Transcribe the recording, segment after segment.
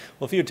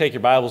Well, if you would take your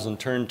Bibles and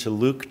turn to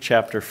Luke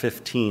chapter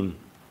 15.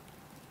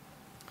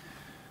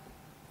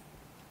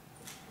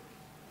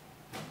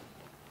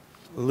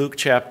 Luke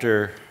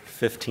chapter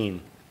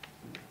 15.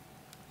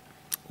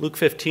 Luke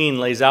 15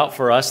 lays out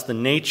for us the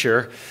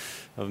nature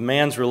of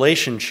man's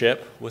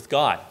relationship with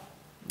God.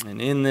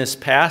 And in this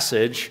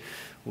passage,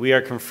 we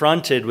are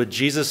confronted with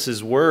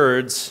Jesus'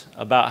 words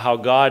about how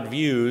God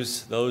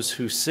views those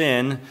who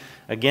sin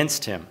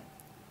against him.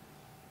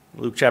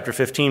 Luke chapter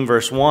 15,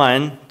 verse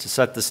 1, to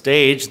set the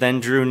stage,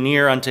 then drew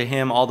near unto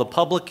him all the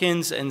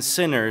publicans and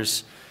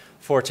sinners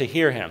for to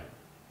hear him.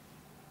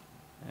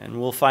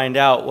 And we'll find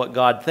out what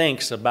God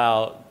thinks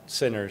about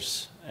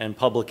sinners and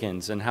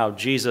publicans and how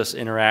Jesus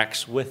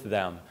interacts with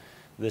them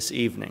this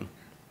evening.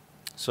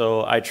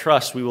 So I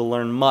trust we will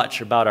learn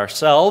much about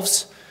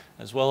ourselves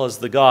as well as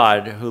the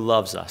God who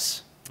loves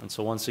us. And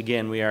so once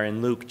again, we are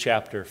in Luke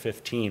chapter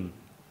 15.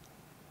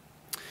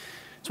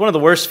 It's one of the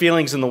worst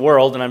feelings in the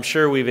world, and I'm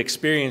sure we've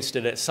experienced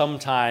it at some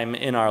time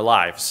in our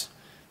lives.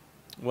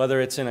 Whether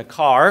it's in a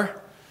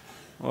car,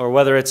 or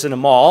whether it's in a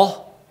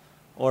mall,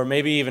 or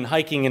maybe even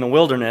hiking in a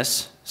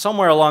wilderness,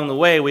 somewhere along the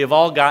way we have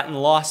all gotten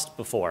lost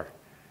before.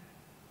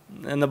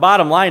 And the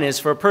bottom line is,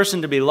 for a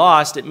person to be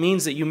lost, it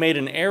means that you made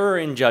an error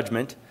in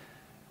judgment,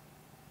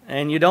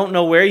 and you don't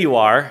know where you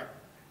are,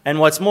 and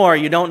what's more,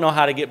 you don't know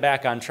how to get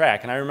back on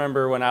track. And I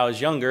remember when I was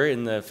younger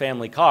in the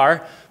family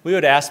car, we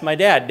would ask my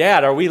dad,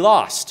 "Dad, are we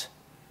lost?"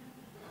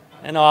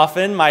 And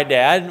often my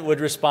dad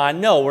would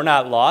respond, "No, we're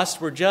not lost,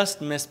 we're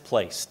just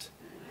misplaced.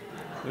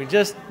 We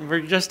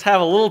just have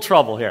a little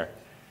trouble here."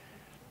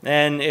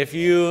 And if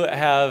you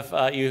have,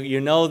 you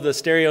know the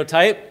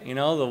stereotype,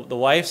 the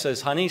wife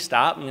says, "Honey,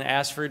 stop and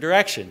ask for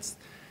directions."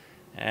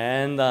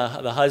 And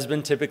the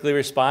husband typically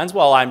responds,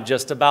 "Well, I'm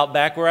just about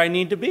back where I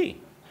need to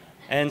be."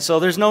 And so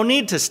there's no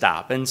need to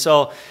stop. And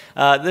so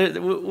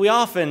we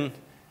often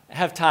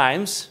have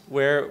times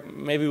where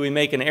maybe we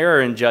make an error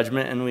in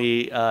judgment and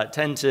we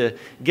tend to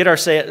get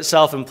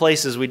ourselves in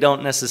places we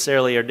don't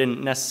necessarily or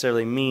didn't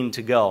necessarily mean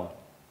to go.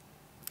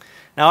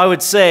 Now, I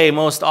would say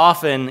most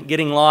often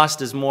getting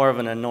lost is more of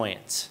an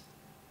annoyance.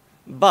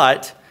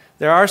 But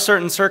there are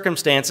certain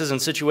circumstances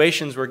and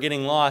situations where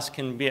getting lost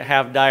can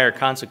have dire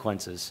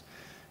consequences.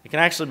 It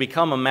can actually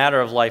become a matter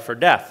of life or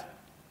death.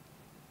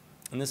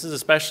 And this is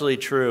especially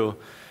true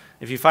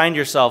if you find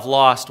yourself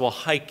lost while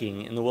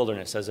hiking in the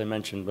wilderness, as I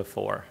mentioned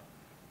before.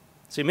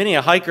 See, many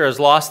a hiker has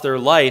lost their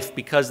life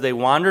because they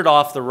wandered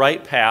off the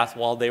right path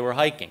while they were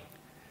hiking.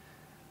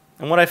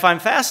 And what I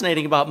find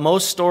fascinating about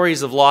most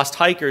stories of lost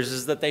hikers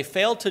is that they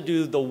fail to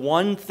do the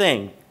one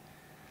thing,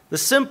 the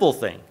simple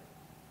thing,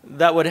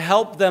 that would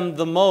help them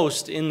the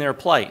most in their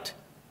plight.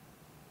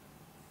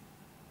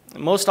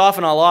 Most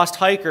often, a lost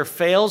hiker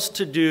fails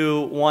to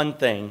do one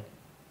thing,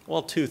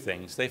 well, two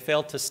things. They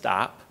fail to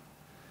stop,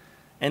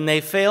 and they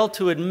fail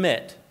to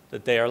admit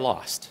that they are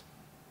lost.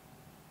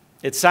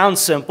 It sounds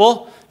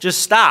simple.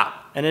 Just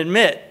stop and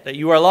admit that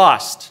you are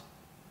lost,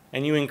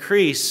 and you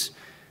increase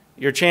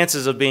your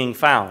chances of being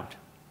found.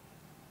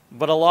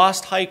 But a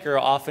lost hiker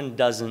often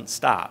doesn't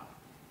stop.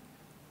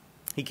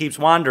 He keeps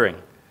wandering.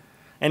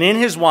 And in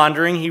his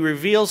wandering, he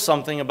reveals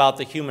something about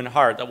the human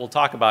heart that we'll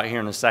talk about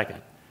here in a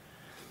second.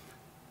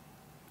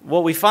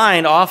 What we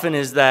find often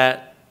is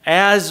that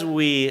as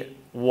we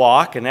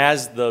walk and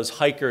as those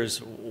hikers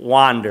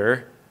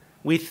wander,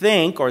 we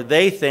think, or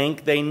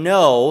they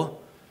know,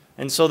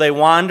 and so they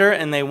wander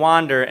and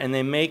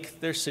they make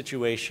their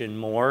situation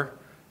more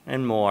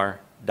and more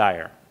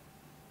dire.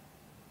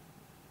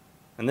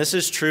 And this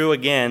is true,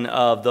 again,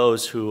 of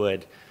those who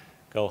would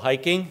go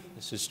hiking.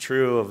 This is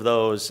true of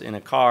those in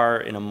a car,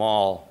 in a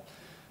mall.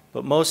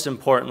 But most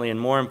importantly, and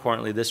more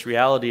importantly, this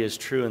reality is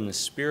true in the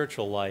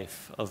spiritual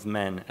life of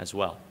men as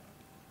well.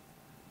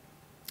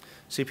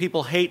 See,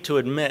 people hate to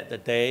admit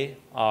that they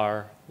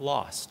are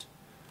lost,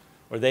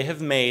 or they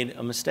have made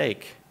a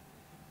mistake,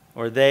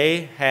 or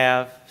they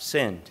have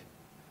sinned.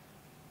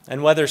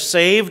 And whether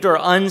saved or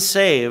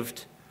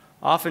unsaved,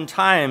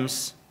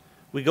 oftentimes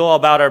we go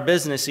about our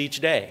business each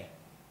day.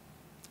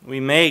 We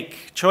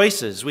make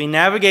choices, we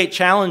navigate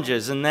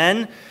challenges, and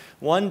then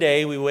one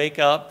day we wake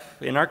up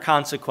in our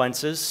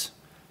consequences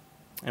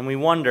and we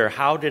wonder,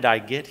 how did I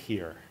get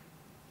here?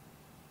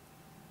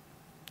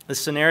 This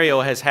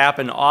scenario has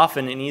happened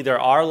often in either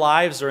our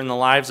lives or in the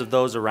lives of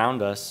those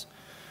around us.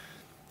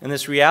 And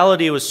this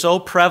reality was so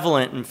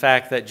prevalent, in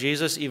fact, that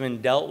Jesus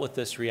even dealt with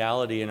this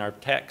reality in our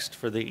text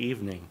for the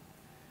evening.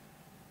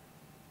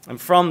 And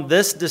from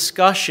this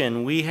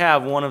discussion, we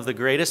have one of the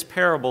greatest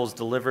parables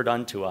delivered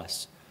unto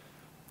us.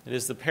 It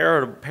is the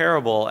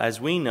parable,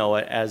 as we know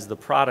it, as the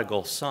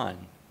prodigal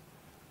son.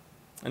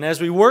 And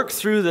as we work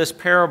through this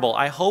parable,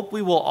 I hope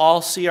we will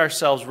all see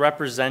ourselves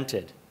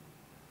represented.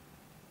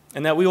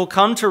 And that we will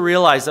come to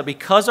realize that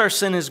because our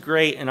sin is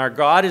great and our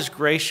God is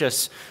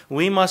gracious,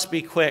 we must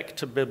be quick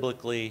to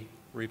biblically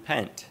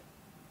repent.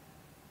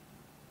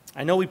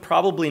 I know we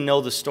probably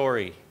know the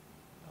story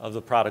of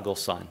the prodigal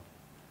son,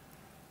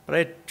 but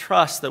I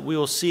trust that we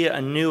will see it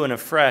anew and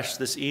afresh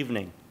this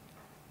evening.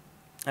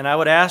 And I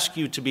would ask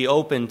you to be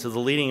open to the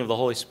leading of the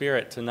Holy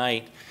Spirit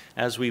tonight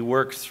as we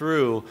work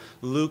through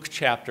Luke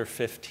chapter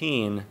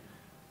 15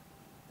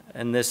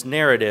 and this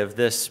narrative,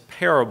 this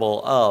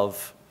parable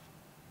of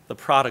the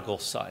prodigal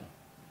son.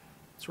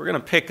 So we're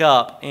going to pick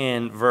up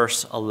in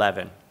verse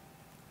 11.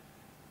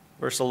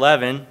 Verse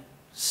 11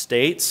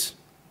 states,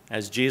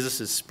 as Jesus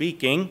is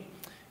speaking,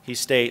 he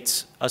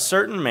states, a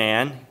certain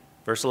man,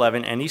 verse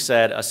 11, and he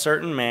said, a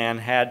certain man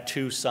had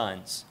 2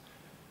 sons.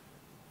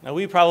 Now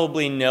we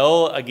probably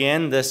know,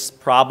 again, this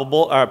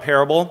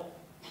parable,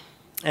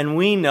 and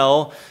we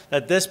know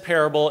that this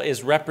parable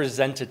is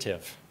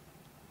representative.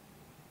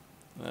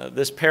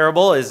 This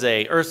parable is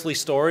an earthly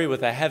story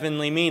with a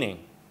heavenly meaning.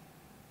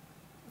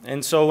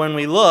 And so when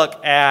we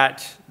look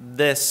at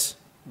this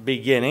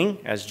beginning,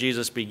 as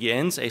Jesus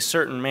begins, a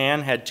certain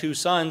man had 2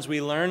 sons,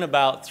 we learn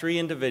about 3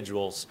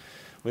 individuals.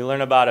 We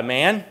learn about a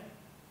man,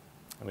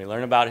 and we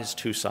learn about his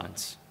 2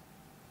 sons.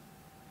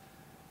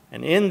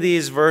 And in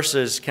these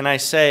verses, can I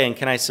say and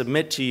can I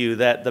submit to you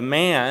that the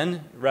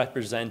man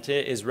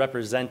is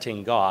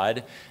representing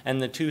God,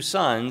 and the 2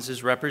 sons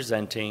is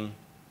representing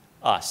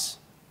us.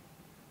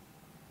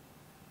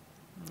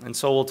 And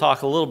so we'll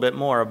talk a little bit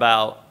more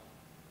about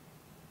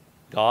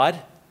God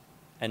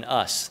and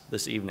us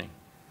this evening.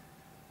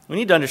 We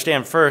need to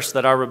understand first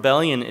that our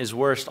rebellion is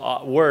worse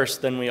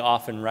than we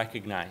often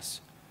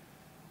recognize.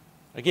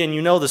 Again,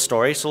 you know the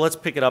story, so let's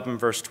pick it up in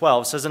verse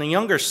 12. It says, and a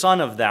younger son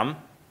of them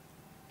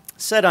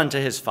said unto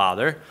his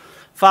father,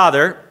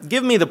 Father,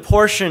 give me the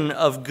portion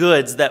of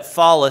goods that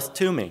falleth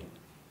to me.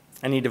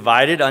 And he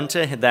divided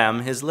unto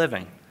them his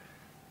living.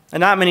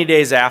 And not many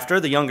days after,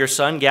 the younger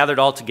son gathered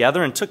all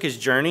together and took his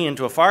journey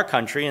into a far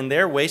country, and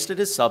there wasted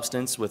his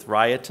substance with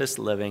riotous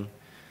living.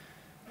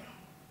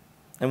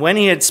 And when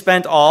he had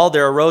spent all,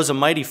 there arose a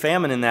mighty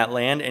famine in that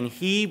land, and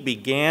he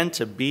began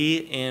to be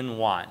in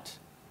want.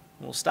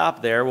 We'll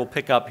stop there. We'll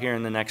pick up here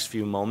in the next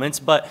few moments.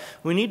 But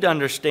we need to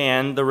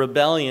understand the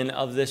rebellion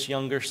of this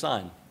younger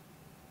son.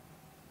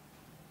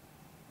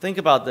 Think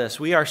about this.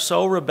 We are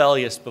so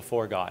rebellious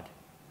before God.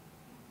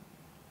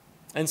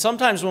 And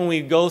sometimes when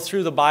we go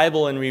through the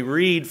Bible and we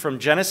read from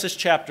Genesis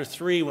chapter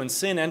 3, when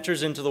sin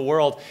enters into the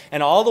world,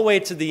 and all the way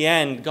to the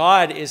end,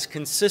 God is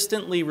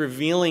consistently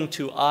revealing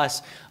to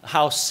us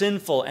how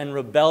sinful and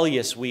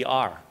rebellious we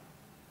are.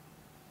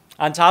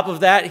 On top of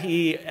that,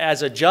 he,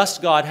 as a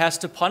just God, has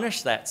to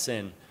punish that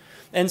sin.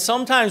 And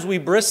sometimes we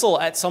bristle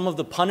at some of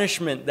the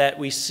punishment that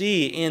we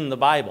see in the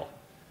Bible.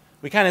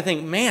 We kind of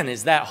think, man,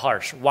 is that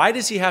harsh? Why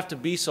does he have to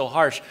be so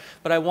harsh?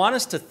 But I want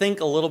us to think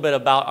a little bit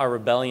about our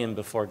rebellion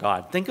before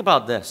God. Think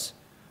about this.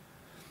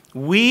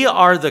 We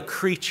are the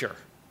creature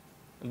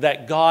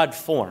that God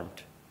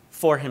formed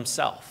for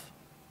himself.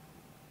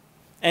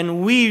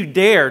 And we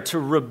dare to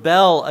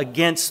rebel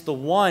against the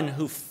one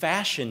who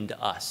fashioned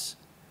us.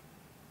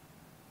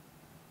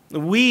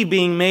 We,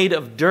 being made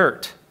of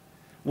dirt,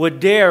 would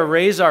dare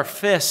raise our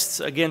fists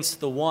against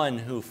the one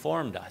who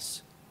formed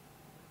us.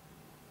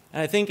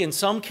 And I think in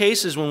some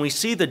cases when we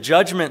see the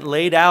judgment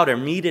laid out or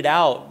meted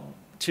out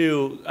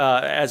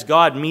as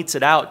God metes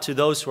it out to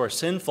those who are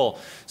sinful,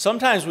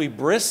 sometimes we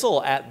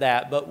bristle at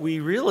that, but we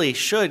really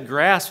should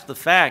grasp the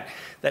fact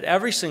that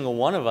every single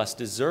one of us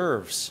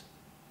deserves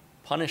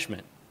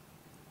punishment.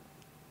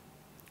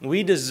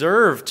 We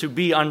deserve to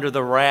be under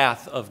the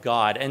wrath of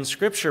God, and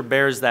Scripture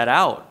bears that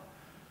out.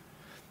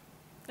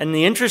 And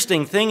the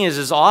interesting thing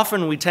is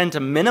often we tend to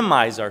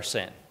minimize our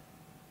sin.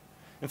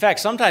 In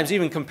fact, sometimes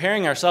even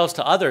comparing ourselves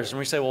to others, and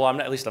we say, well,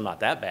 at least I'm not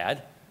that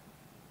bad.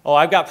 Oh,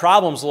 I've got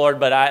problems, Lord,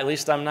 but at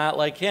least I'm not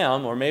like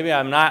him, or maybe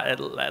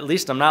at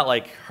least I'm not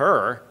like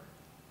her.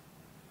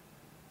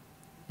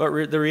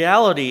 But the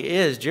reality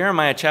is,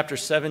 Jeremiah chapter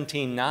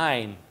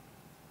 17:9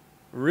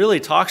 really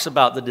talks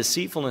about the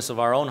deceitfulness of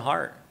our own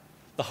heart.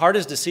 The heart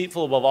is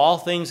deceitful above all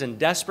things and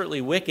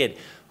desperately wicked.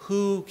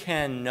 Who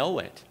can know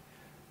it?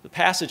 The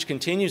passage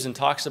continues and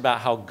talks about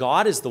how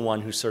God is the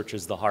one who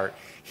searches the heart.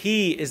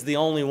 He is the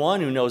only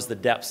one who knows the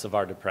depths of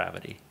our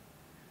depravity.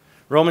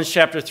 Romans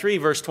chapter 3,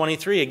 verse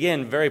 23,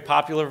 again, very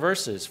popular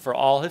verses. For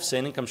all have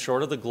sinned and come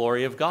short of the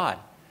glory of God.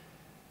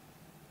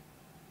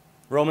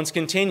 Romans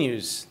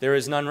continues, there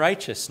is none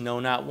righteous, no,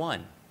 not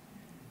one.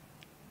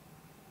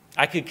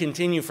 I could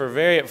continue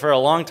for a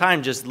long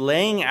time just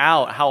laying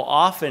out how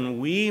often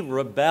we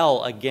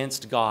rebel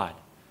against God.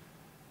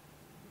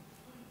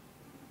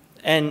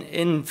 And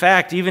in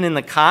fact, even in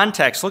the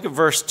context, look at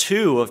verse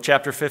 2 of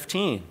chapter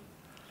 15.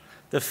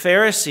 The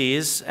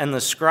Pharisees and the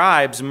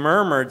scribes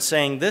murmured,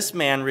 saying, this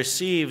man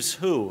receives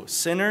who?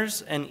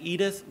 Sinners, and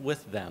eateth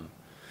with them.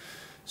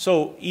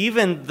 So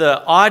even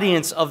the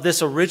audience of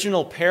this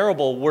original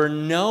parable were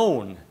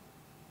known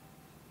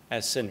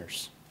as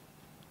sinners.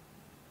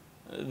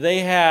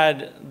 They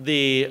had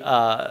the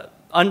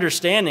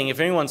understanding, if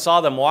anyone saw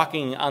them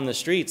walking on the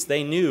streets,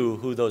 they knew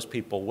who those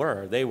people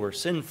were. They were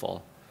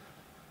sinful.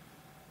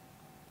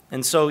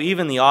 And so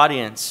even the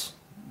audience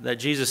that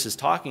Jesus is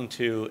talking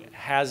to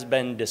has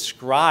been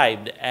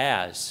described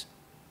as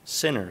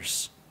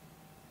sinners.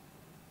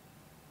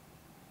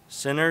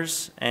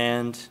 Sinners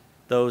and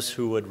those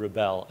who would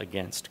rebel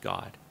against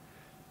God.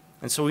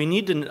 And so we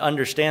need to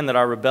understand that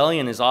our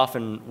rebellion is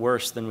often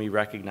worse than we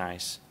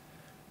recognize.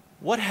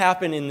 What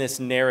happened in this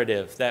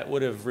narrative that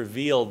would have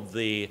revealed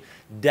the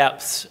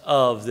depths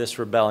of this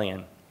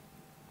rebellion?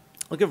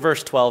 Look at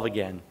verse 12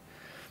 again.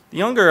 The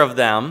younger of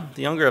them,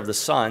 the younger of the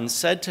sons,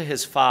 said to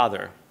his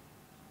father,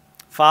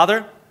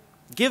 Father,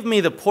 give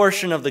me the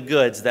portion of the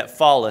goods that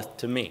falleth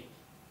to me.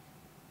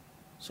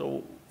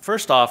 So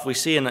first off, we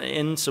see an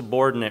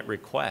insubordinate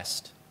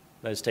request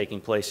that is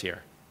taking place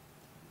here.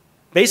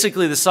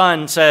 Basically, the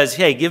son says,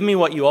 hey, give me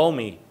what you owe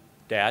me,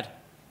 Dad.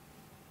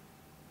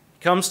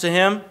 He comes to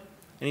him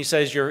and he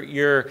says,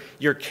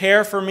 your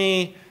care for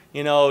me,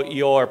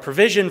 your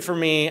provision for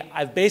me,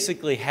 I've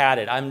basically had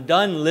it. I'm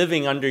done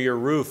living under your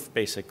roof,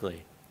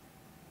 basically.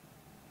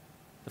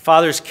 The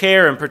father's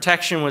care and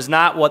protection was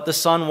not what the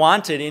son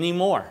wanted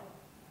anymore.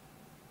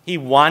 He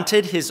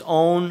wanted his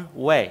own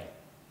way.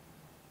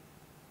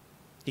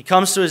 He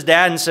comes to his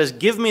dad and says,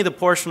 give me the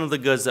portion of the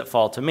goods that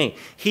fall to me.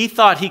 He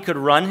thought he could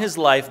run his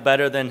life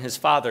better than his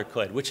father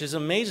could, which is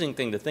an amazing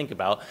thing to think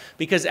about,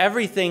 because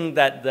everything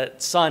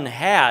that son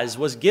has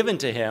was given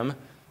to him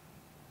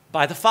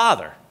by the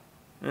father,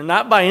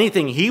 not by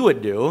anything he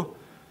would do.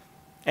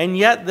 And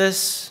yet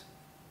this,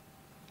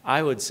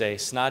 I would say,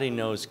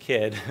 snotty-nosed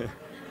kid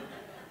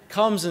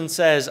comes and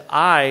says,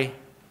 I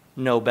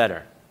know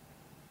better.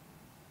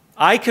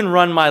 I can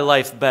run my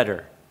life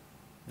better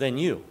than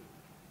you.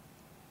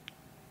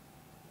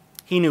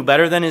 He knew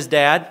better than his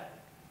dad,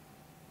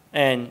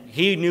 and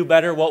he knew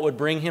better what would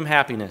bring him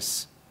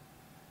happiness.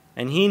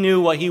 And he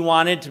knew what he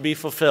wanted to be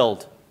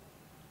fulfilled.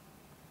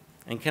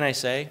 And can I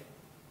say,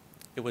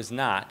 it was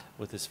not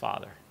with his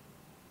father.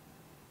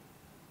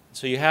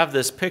 So you have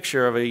this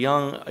picture of a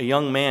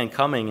young man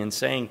coming and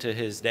saying to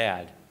his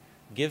dad,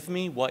 give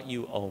me what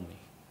you owe me.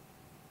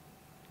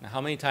 Now,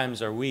 how many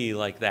times are we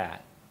like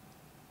that,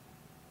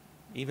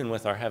 even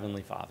with our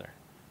Heavenly Father?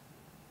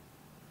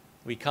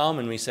 We come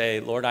and we say,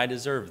 Lord, I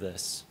deserve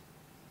this.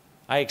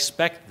 I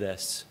expect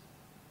this.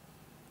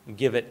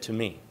 Give it to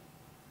me.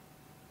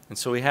 And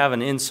so we have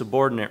an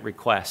insubordinate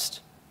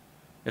request.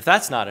 If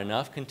that's not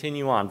enough,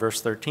 continue on,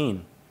 verse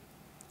 13.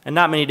 And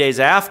not many days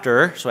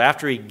after, so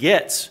after he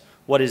gets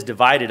what is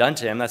divided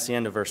unto him, that's the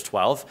end of verse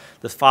 12,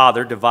 the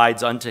father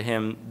divides unto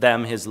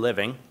them his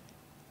living.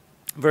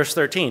 Verse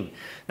 13,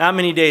 not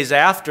many days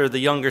after, the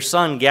younger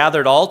son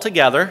gathered all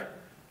together,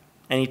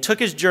 and he took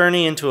his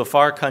journey into a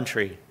far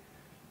country.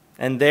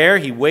 And there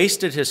he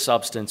wasted his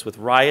substance with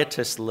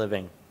riotous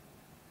living.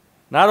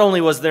 Not only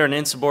was there an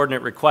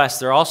insubordinate request,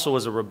 there also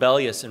was a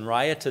rebellious and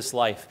riotous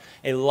life,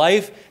 a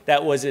life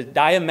that was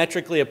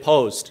diametrically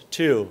opposed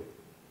to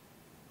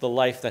the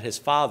life that his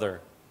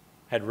father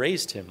had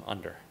raised him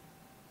under.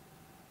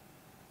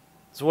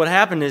 So what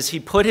happened is he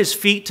put his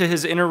feet to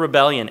his inner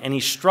rebellion and he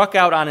struck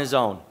out on his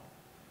own.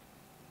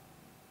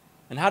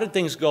 And how did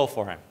things go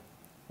for him?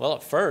 Well,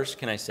 at first,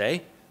 can I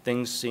say,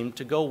 things seemed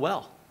to go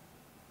well.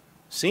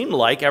 Seemed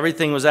like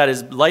everything was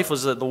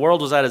the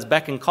world was at his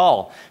beck and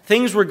call.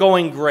 Things were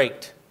going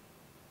great.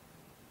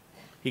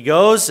 He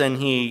goes and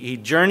he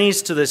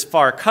journeys to this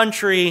far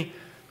country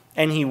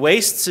and he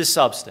wastes his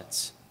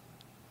substance.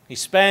 He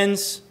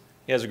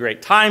has a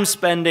great time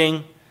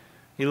spending,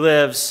 he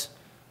lives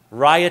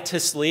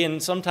riotously,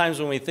 and sometimes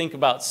when we think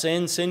about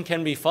sin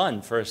can be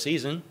fun for a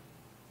season.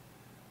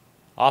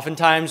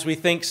 Oftentimes we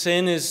think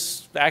sin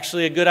is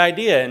actually a good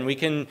idea and we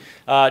can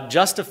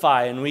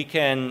justify and we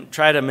can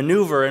try to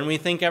maneuver and we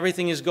think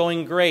everything is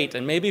going great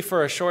and maybe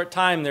for a short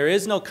time there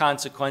is no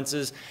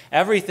consequences,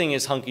 everything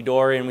is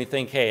hunky-dory and we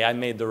think, hey, I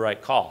made the right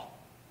call.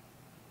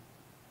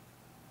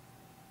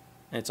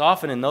 And it's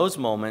often in those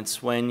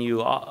moments when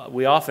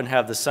we often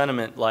have the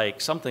sentiment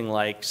something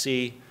like,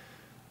 see,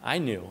 I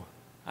knew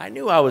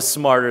I was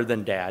smarter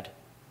than Dad.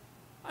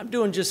 I'm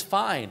doing just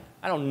fine.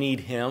 I don't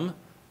need him.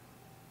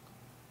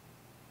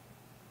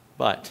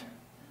 But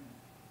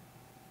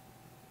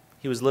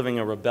he was living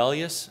a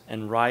rebellious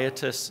and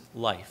riotous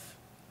life.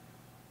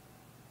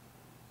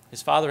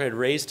 His father had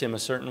raised him a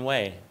certain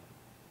way,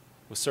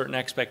 with certain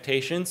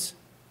expectations,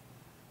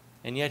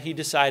 and yet he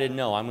decided,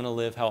 no, I'm going to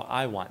live how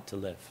I want to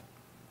live.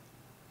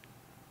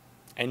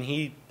 And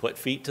he put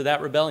feet to that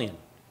rebellion.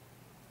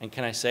 And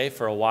can I say,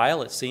 for a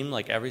while it seemed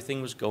like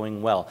everything was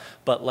going well.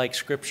 But like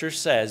Scripture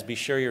says, be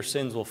sure your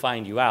sins will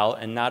find you out,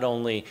 and not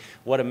only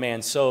what a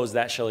man sows,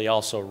 that shall he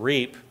also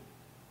reap.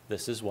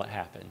 This is what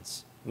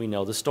happens. We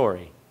know the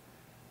story.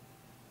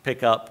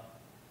 Pick up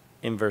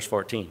in verse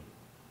 14.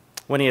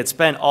 When he had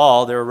spent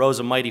all, there arose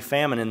a mighty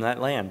famine in that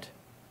land.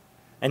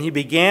 And he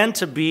began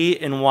to be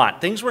in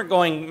want. Things weren't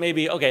going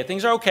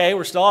things are okay,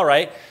 we're still all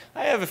right.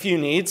 I have a few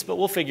needs, but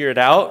we'll figure it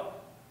out.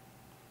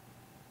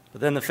 But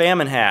then the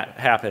famine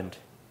happened.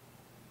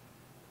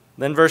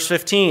 Then verse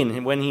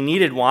 15, when he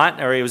needed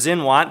want, or he was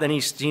in want, then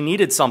he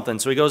needed something.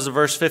 So he goes to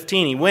verse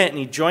 15. He went and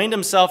he joined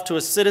himself to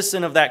a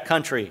citizen of that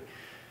country.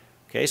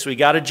 Okay, so he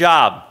got a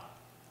job.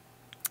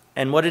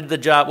 And what did the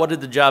job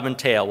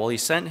entail? Well, he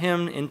sent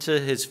him into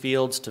his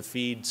fields to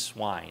feed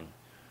swine.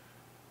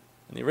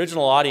 And the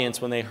original audience,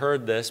 when they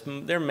heard this,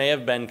 there may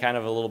have been kind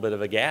of a little bit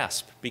of a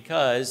gasp,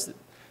 because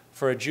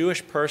for a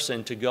Jewish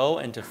person to go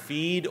and to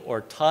feed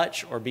or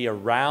touch or be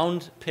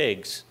around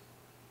pigs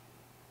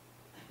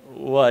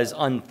was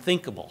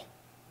unthinkable.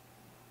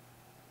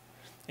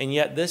 And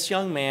yet this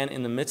young man,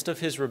 in the midst of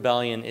his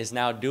rebellion, is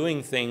now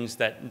doing things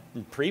that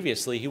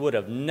previously he would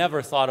have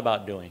never thought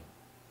about doing.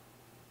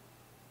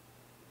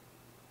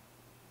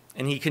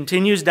 And he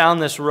continues down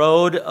this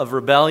road of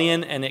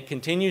rebellion, and it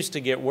continues to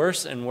get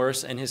worse and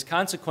worse, and his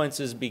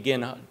consequences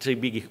begin to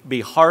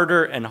be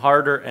harder and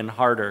harder and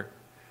harder.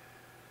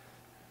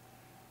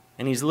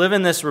 And he's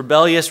living this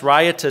rebellious,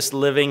 riotous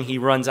living. He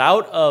runs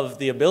out of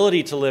the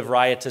ability to live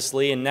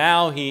riotously, and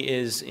now he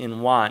is in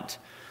want.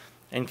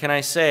 And can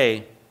I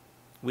say,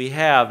 we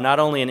have not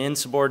only an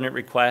insubordinate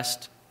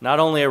request, not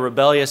only a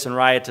rebellious and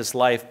riotous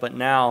life, but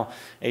now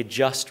a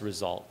just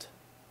result.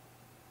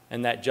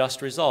 And that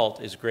just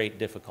result is great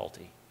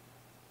difficulty.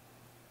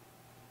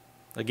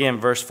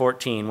 Again, verse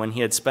 14, when he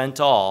had spent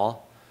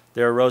all,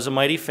 there arose a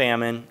mighty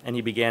famine, and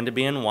he began to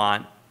be in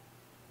want.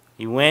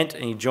 He went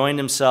and he joined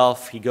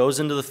himself. He goes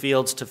into the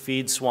fields to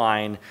feed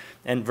swine.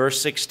 And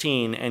verse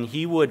 16, and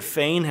he would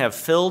fain have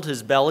filled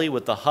his belly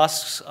with the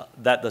husks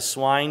that the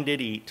swine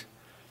did eat.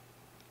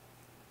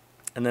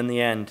 And then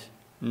the end,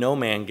 no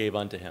man gave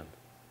unto him.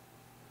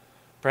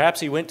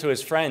 Perhaps he went to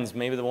his friends,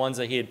 maybe the ones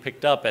that he had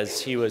picked up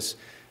as he was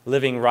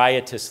living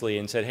riotously,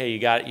 and said, hey, you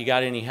got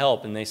any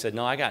help? And they said,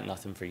 no, I got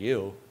nothing for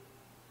you.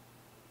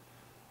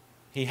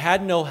 He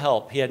had no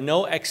help. He had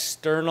no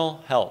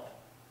external help.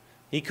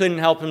 He couldn't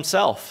help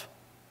himself.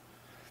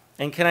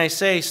 And can I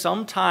say,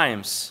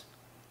 sometimes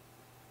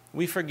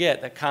we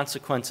forget that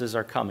consequences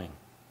are coming.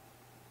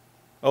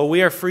 Oh,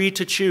 we are free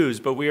to choose,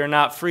 but we are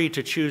not free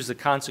to choose the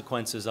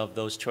consequences of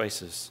those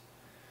choices.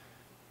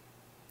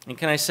 And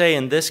can I say,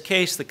 in this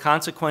case, the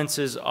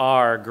consequences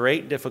are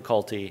great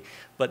difficulty,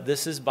 but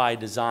this is by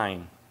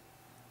design.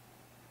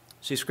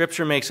 See,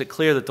 Scripture makes it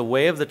clear that the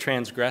way of the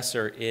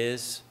transgressor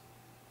is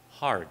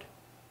hard.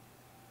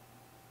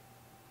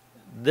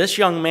 This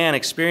young man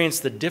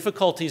experienced the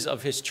difficulties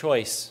of his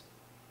choice,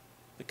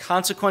 the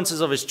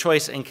consequences of his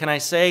choice, and can I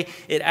say,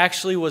 it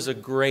actually was a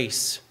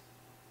grace.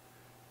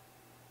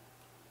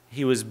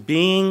 He was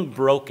being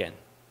broken.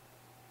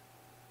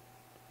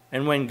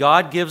 And when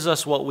God gives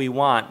us what we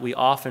want, we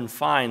often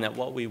find that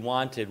what we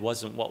wanted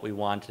wasn't what we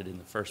wanted in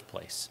the first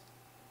place.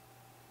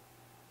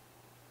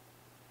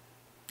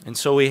 And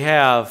so we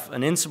have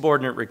an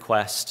insubordinate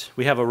request.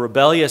 We have a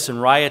rebellious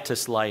and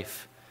riotous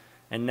life.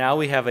 And now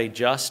we have a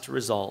just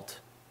result.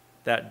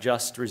 That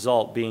just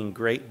result being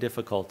great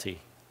difficulty.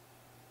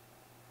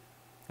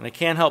 And I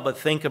can't help but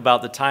think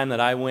about the time that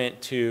I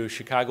went to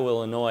Chicago,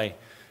 Illinois,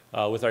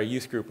 with our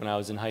youth group when I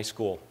was in high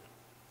school.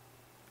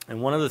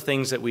 And one of the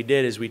things that we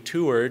did is we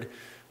toured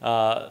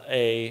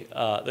the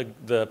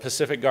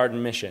Pacific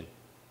Garden Mission.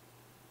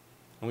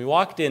 And we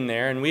walked in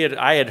there, and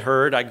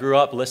I grew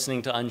up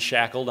listening to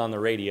Unshackled on the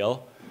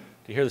radio,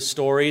 to hear the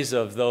stories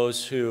of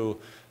those who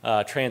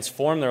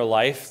transformed their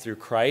life through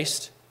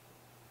Christ.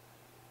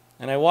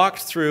 And I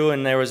walked through,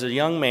 and there was a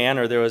young man,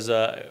 or there was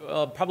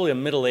probably a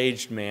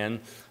middle-aged man,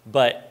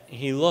 but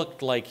he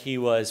looked like he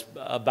was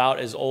about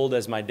as old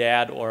as my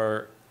dad,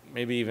 or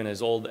maybe even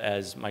as old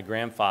as my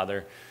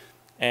grandfather.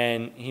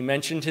 And he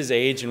mentioned his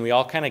age, and we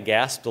all kind of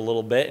gasped a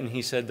little bit, and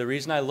he said, the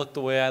reason I look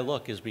the way I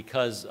look is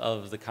because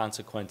of the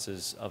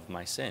consequences of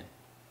my sin.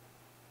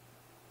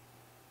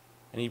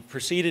 And he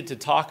proceeded to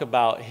talk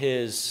about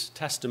his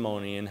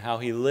testimony and how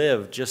he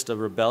lived just a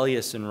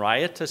rebellious and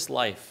riotous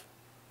life.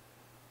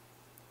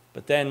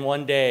 But then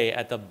one day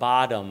at the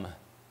bottom,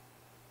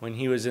 when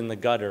he was in the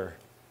gutter,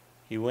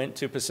 he went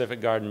to Pacific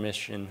Garden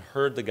Mission,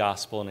 heard the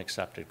gospel, and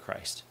accepted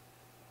Christ.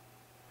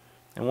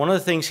 And one of the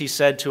things he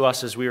said to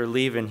us as we were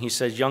leaving, he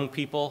said, young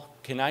people,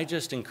 can I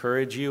just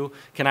encourage you?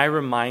 Can I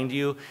remind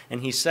you?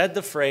 And he said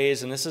the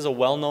phrase, and this is a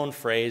well-known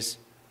phrase,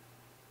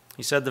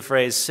 he said the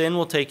phrase, sin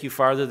will take you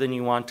farther than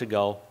you want to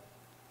go,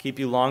 keep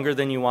you longer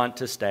than you want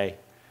to stay,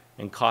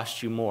 and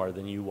cost you more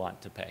than you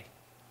want to pay.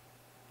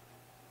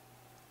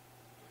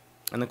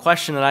 And the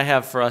question that I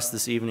have for us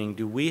this evening,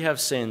 do we have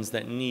sins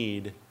that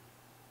need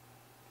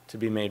to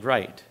be made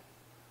right?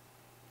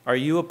 Are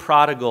you a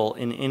prodigal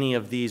in any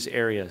of these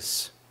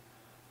areas?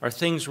 Are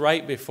things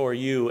right before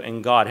you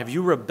and God? Have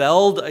you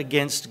rebelled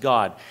against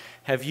God?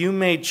 Have you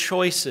made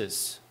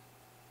choices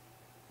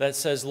that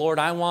says, Lord,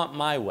 I want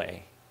my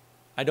way.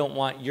 I don't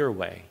want your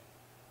way?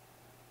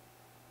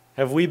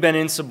 Have we been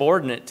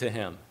insubordinate to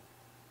him?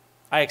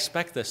 I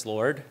expect this,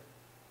 Lord.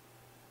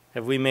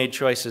 Have we made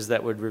choices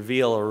that would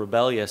reveal a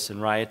rebellious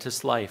and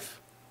riotous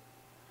life?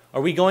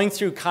 Are we going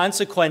through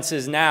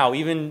consequences now,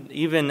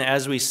 even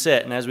as we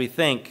sit and as we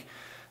think,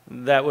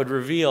 that would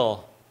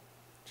reveal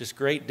just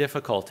great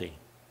difficulty?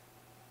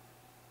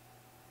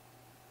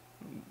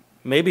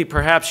 Maybe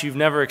perhaps you've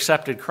never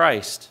accepted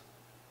Christ.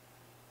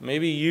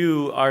 Maybe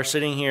you are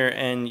sitting here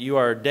and you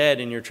are dead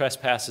in your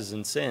trespasses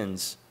and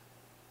sins.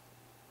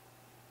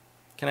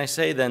 Can I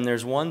say then,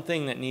 there's one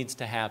thing that needs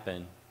to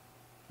happen,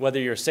 whether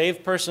you're a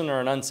saved person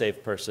or an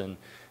unsaved person,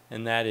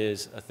 and that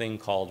is a thing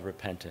called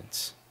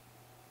repentance.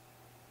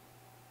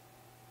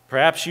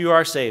 Perhaps you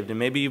are saved, and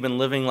maybe you've been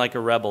living like a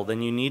rebel.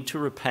 Then you need to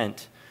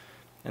repent.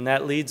 And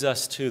that leads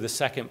us to the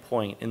second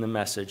point in the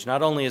message.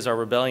 Not only is our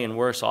rebellion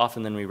worse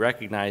often than we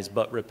recognize,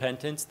 but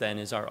repentance then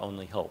is our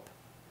only hope.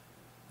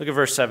 Look at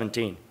verse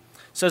 17. It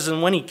says,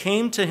 and when he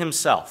came to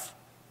himself,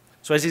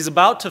 so as he's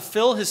about to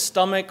fill his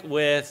stomach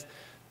with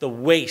the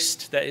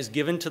waste that is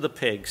given to the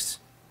pigs,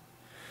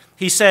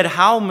 he said,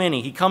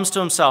 he comes to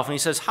himself and he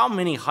says, how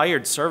many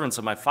hired servants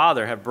of my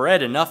father have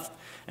bread enough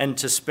and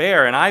to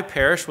spare, and I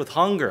perish with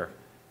hunger?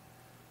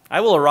 I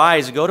will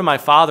arise and go to my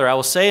father. I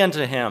will say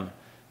unto him,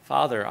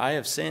 Father, I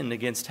have sinned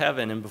against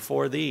heaven and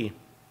before thee,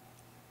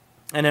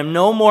 and am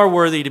no more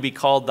worthy to be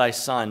called thy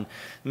son.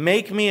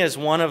 Make me as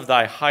one of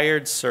thy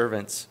hired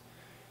servants.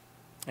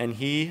 And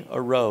he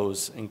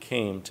arose and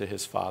came to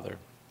his father.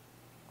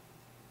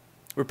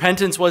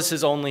 Repentance was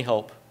his only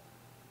hope.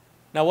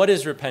 Now, what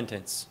is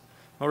repentance?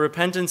 Well,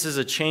 repentance is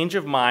a change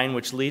of mind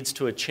which leads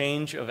to a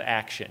change of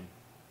action.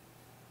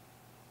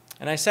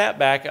 And I sat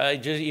back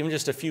even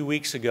just a few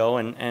weeks ago,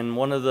 and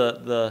one of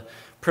the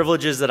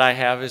privileges that I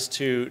have is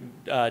to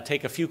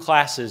take a few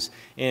classes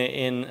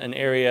in an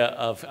area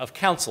of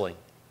counseling.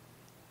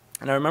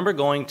 And I remember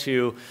going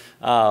to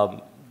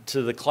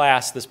the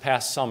class this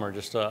past summer,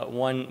 just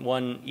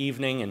one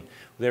evening, and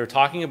they were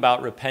talking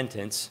about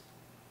repentance.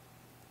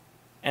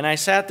 And I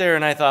sat there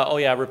and I thought, oh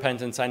yeah,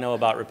 repentance, I know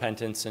about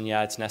repentance, and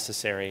yeah, it's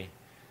necessary.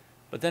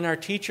 But then our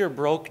teacher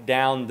broke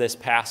down this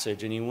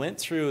passage, and he went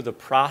through the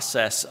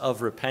process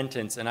of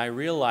repentance, and I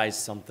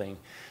realized something.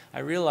 I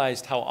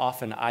realized how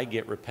often I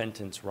get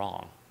repentance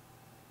wrong.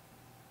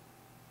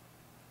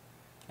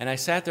 And I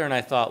sat there and I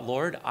thought,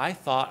 Lord, I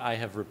thought I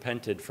have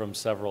repented from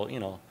several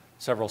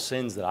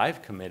sins that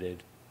I've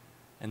committed.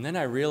 And then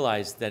I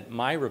realized that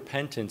my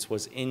repentance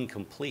was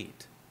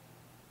incomplete,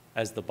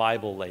 as the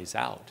Bible lays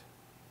out.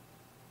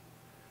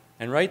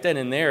 And right then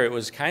and there, it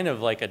was kind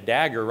of like a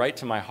dagger right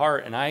to my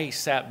heart. And I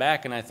sat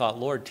back and I thought,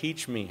 Lord,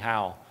 teach me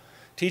how.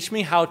 Teach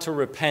me how to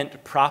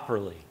repent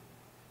properly.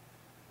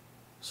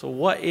 So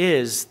what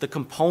is the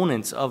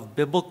components of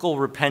biblical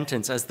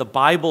repentance as the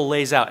Bible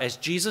lays out, as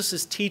Jesus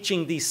is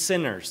teaching these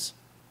sinners?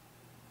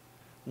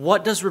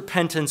 What does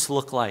repentance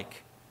look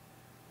like?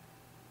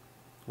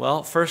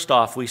 Well, first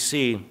off, we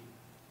see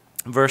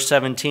verse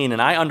 17,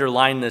 and I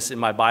underline this in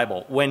my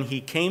Bible, when he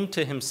came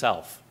to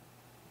himself.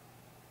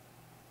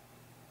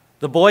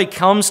 The boy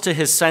comes to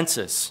his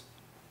senses.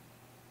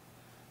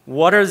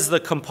 What are the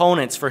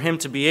components for him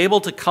to be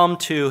able to come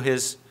to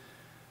his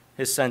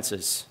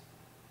senses?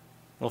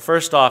 Well,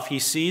 first off, he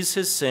sees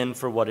his sin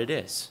for what it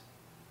is.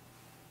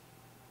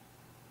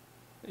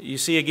 You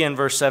see again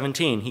verse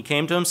 17. He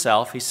came to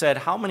himself. He said,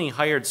 how many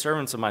hired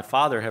servants of my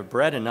father have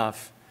bread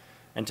enough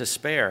and to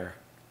spare,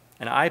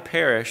 and I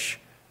perish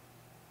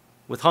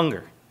with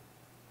hunger?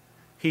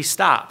 He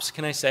stops.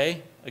 Can I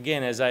say,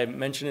 again, as I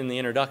mentioned in the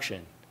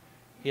introduction,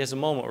 he has a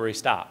moment where he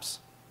stops.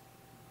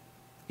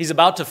 He's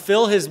about to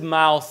fill his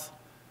mouth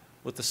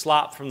with the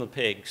slop from the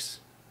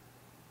pigs,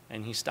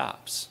 and he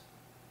stops.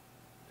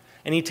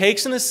 And he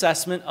takes an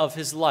assessment of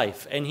his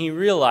life, and he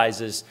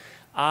realizes,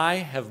 I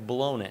have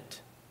blown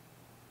it.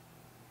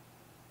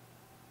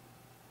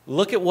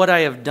 Look at what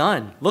I have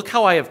done. Look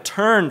how I have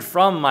turned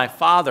from my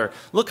father.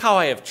 Look how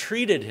I have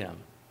treated him.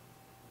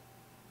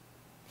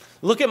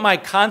 Look at my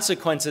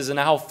consequences and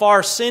how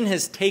far sin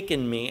has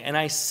taken me, and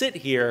I sit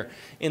here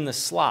in the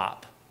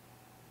slop.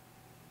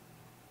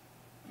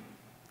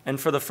 And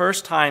for the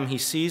first time, he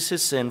sees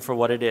his sin for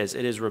what it is.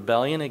 It is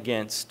rebellion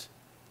against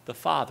the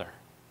Father.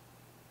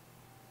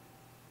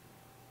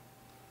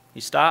 He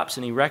stops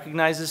and he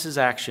recognizes his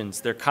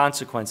actions, their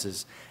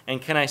consequences.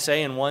 And can I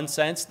say, in one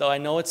sense, though I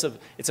know it's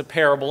a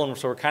parable, and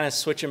so we're kind of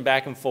switching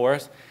back and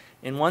forth,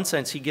 in one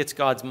sense, he gets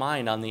God's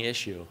mind on the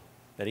issue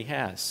that he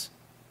has.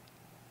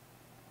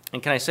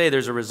 And can I say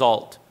there's a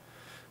result?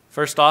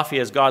 First off, he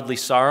has godly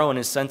sorrow and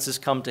his senses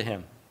come to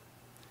him.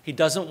 He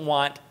doesn't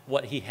want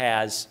what he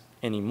has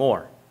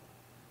anymore.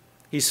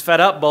 He's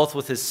fed up both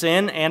with his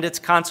sin and its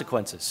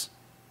consequences.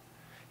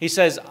 He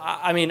says,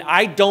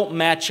 I don't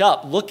match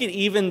up. Look at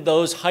even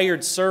those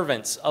hired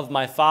servants of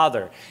my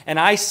father, and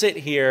I sit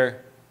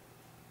here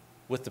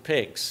with the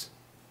pigs.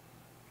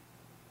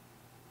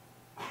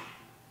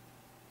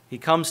 He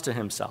comes to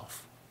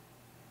himself.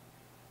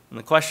 And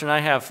the question I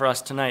have for us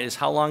tonight is,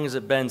 how long has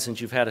it been since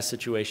you've had a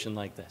situation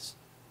like this?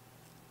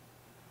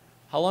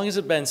 How long has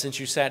it been since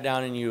you sat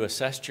down and you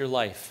assessed your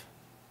life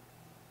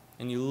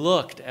and you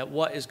looked at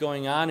what is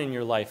going on in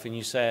your life and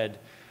you said,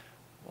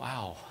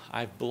 wow,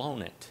 I've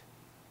blown it?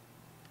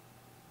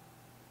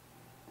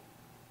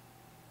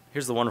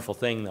 Here's the wonderful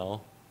thing,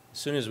 though. As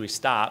soon as we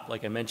stop,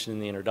 like I mentioned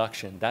in the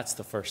introduction, that's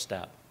the first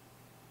step.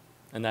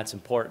 And that's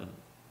important.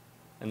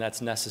 And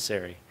that's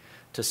necessary.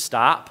 To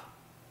stop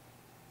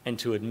and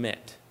to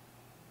admit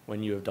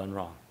when you have done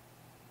wrong.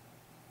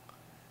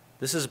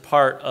 This is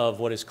part of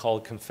what is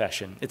called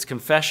confession. It's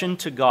confession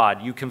to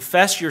God. You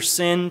confess your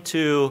sin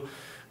to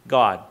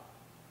God.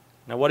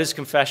 Now, what is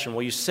confession?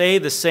 Well, you say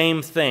the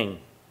same thing.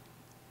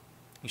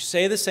 You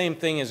say the same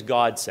thing as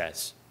God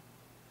says.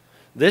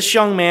 This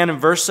young man in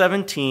verse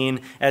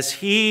 17, as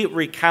he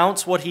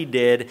recounts what he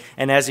did,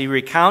 and as he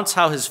recounts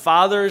how his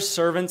father's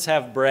servants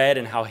have bread,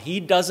 and how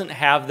he doesn't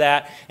have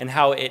that, and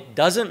how it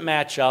doesn't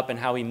match up, and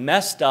how he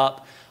messed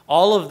up,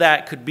 all of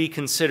that could be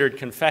considered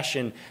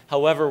confession.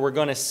 However, we're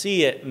going to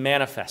see it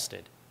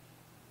manifested.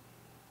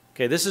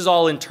 Okay, this is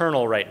all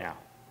internal right now.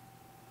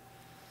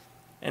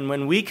 And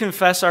when we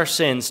confess our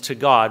sins to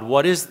God,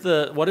 what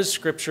does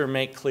Scripture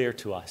make clear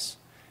to us?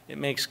 It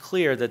makes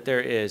clear that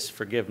there is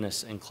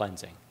forgiveness and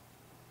cleansing.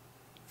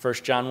 1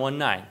 John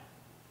 1:9,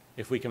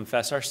 if we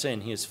confess our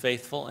sin, he is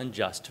faithful and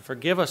just to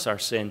forgive us our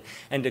sin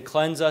and to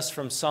cleanse us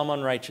from some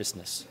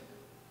unrighteousness.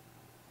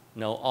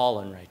 No, all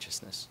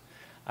unrighteousness.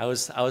 I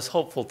was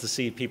hopeful to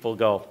see people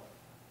go,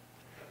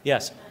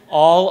 yes,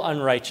 all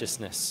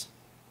unrighteousness.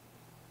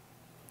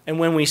 And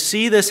when we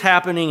see this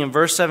happening in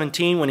verse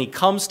 17, when he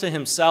comes to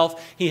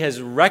himself, he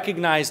has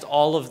recognized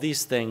all of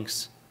these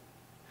things.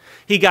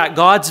 He got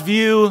God's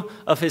view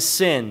of his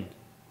sin,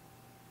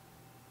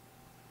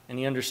 and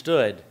he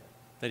understood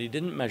that he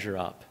didn't measure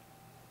up.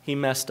 He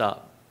messed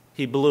up.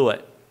 He blew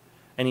it.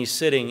 And he's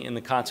sitting in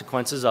the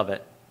consequences of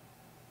it.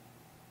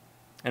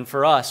 And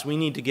for us, we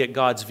need to get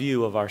God's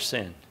view of our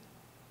sin.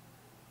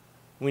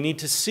 We need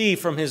to see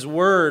from his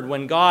word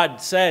when God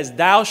says,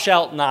 thou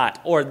shalt not,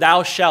 or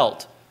thou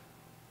shalt.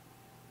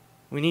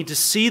 We need to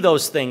see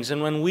those things.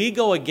 And when we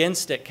go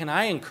against it, can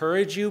I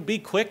encourage you? Be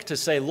quick to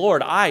say,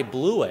 Lord, I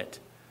blew it.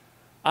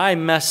 I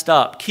messed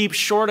up. Keep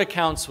short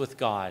accounts with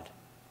God.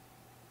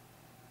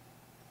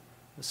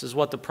 This is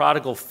what the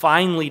prodigal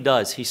finally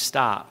does. He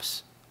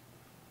stops.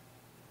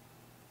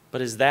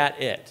 But is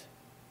that it?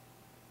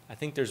 I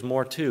think there's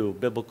more to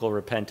biblical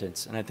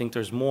repentance, and I think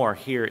there's more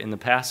here in the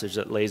passage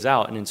that lays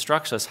out and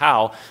instructs us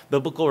how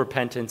biblical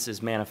repentance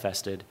is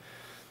manifested.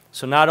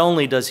 So not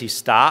only does he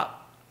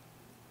stop,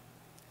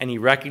 and he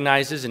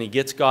recognizes and he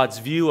gets God's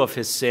view of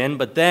his sin,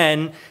 but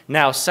then,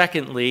 now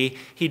secondly,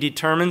 he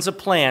determines a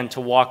plan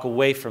to walk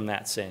away from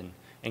that sin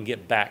and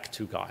get back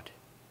to God.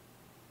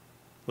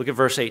 Look at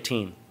verse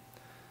 18.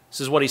 This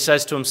is what he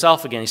says to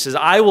himself again. He says,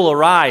 I will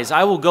arise,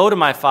 I will go to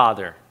my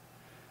father.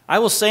 I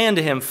will say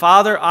unto him,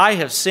 Father, I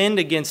have sinned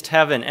against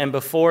heaven and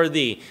before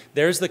thee.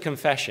 There's the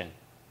confession.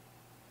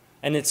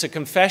 And it's a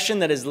confession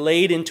that is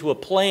laid into a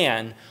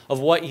plan of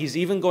what he's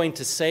even going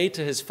to say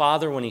to his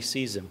father when he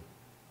sees him.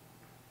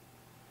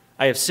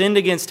 I have sinned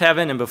against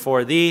heaven and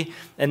before thee.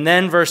 And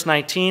then verse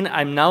 19,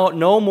 I'm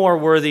no more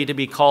worthy to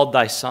be called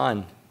thy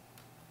son.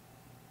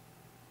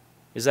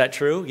 Is that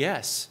true?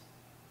 Yes.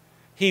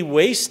 He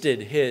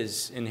wasted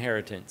his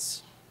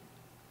inheritance.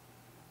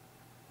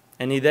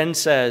 And he then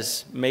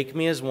says, make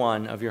me as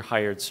one of your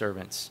hired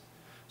servants.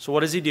 So what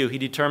does he do? He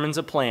determines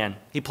a plan.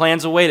 He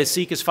plans a way to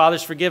seek his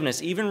father's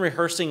forgiveness, even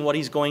rehearsing what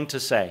he's going to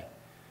say.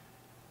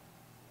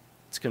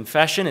 It's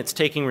confession. It's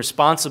taking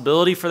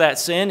responsibility for that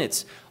sin.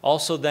 It's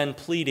also then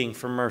pleading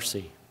for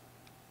mercy.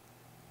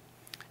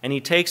 And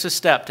he takes a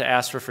step to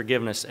ask for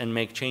forgiveness and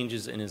make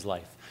changes in his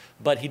life.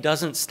 But he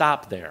doesn't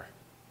stop there.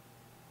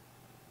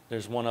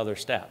 There's one other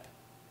step.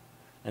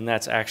 And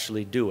that's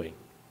actually doing.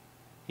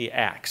 He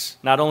acts.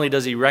 Not only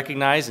does he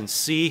recognize and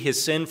see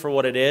his sin for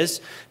what it is,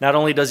 not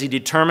only does he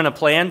determine a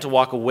plan to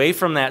walk away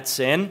from that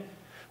sin,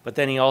 but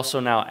then he also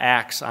now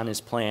acts on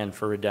his plan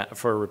for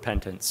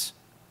repentance.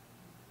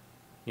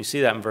 You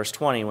see that in verse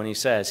 20 when he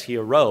says, he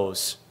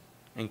arose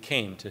and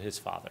came to his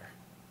father.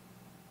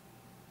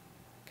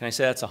 Can I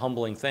say that's a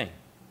humbling thing?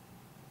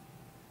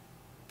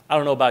 I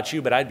don't know about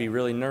you, but I'd be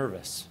really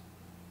nervous.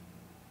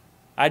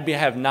 I'd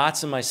have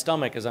knots in my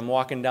stomach as I'm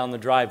walking down the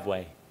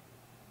driveway.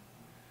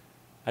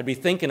 I'd be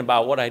thinking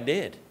about what I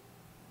did.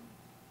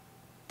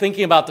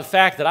 Thinking about the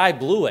fact that I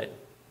blew it.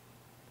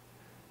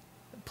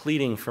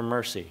 Pleading for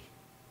mercy.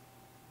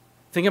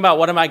 Thinking about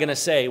what am I going to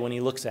say when he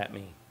looks at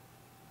me?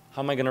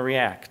 How am I going to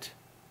react?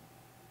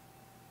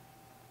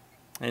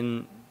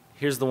 And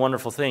here's the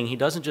wonderful thing. He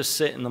doesn't just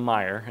sit in the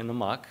mire, in the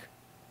muck,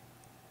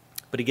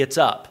 but he gets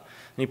up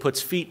and he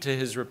puts feet to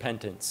his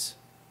repentance.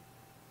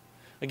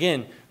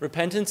 Again,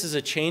 repentance is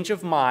a change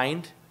of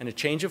mind and a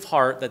change of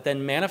heart that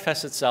then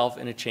manifests itself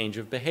in a change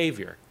of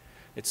behavior.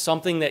 It's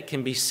something that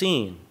can be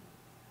seen.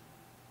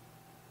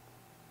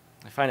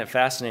 I find it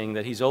fascinating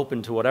that he's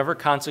open to whatever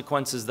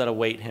consequences that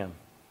await him.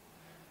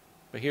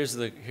 But here's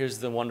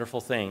the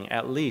wonderful thing.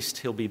 At least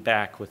he'll be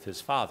back with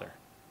his father.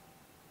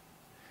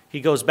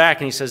 He goes back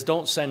and he says,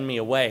 don't send me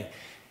away.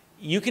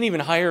 You can even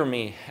hire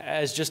me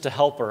as just a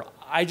helper.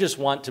 I just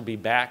want to be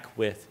back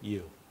with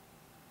you.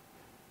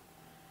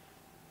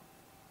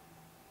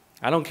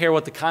 I don't care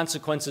what the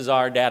consequences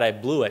are, Dad, I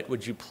blew it.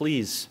 Would you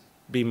please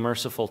be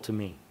merciful to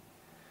me?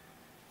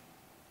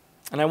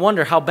 And I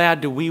wonder, how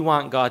bad do we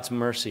want God's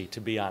mercy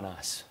to be on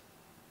us?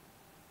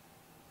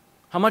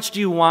 How much do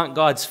you want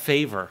God's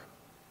favor?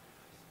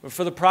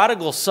 For the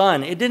prodigal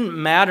son, it didn't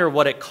matter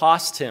what it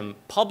cost him.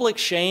 Public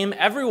shame,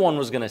 everyone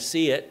was going to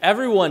see it.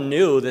 Everyone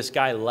knew this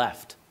guy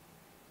left.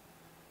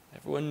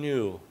 Everyone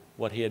knew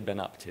what he had been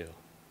up to.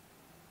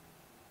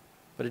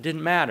 But it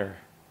didn't matter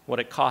what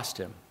it cost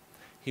him.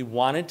 He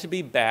wanted to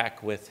be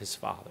back with his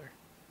father.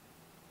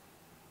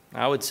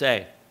 I would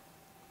say,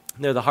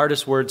 They're the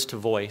hardest words to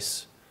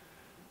voice.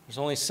 There's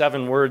only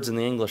 7 words in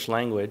the English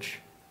language,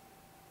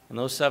 and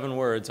those 7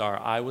 words are,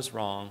 I was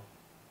wrong,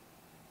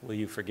 will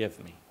you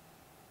forgive me?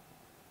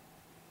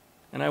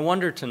 And I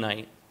wonder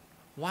tonight,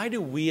 why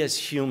do we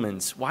as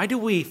humans, why do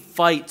we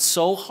fight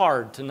so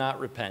hard to not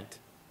repent?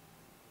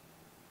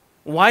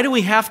 Why do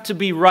we have to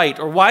be right?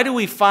 Or why do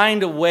we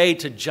find a way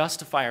to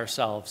justify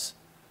ourselves?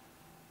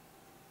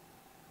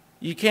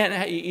 You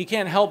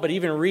can't help but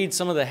even read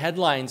some of the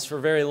headlines for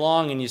very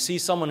long, and you see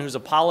someone who's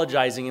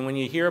apologizing, and when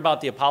you hear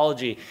about the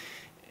apology,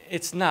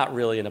 it's not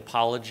really an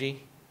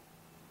apology.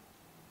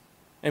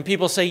 And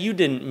people say, you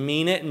didn't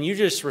mean it, and you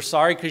just were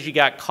sorry because you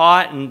got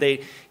caught, and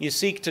you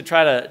seek to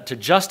try to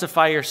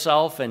justify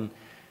yourself. And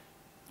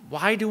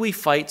why do we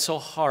fight so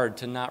hard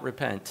to not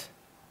repent?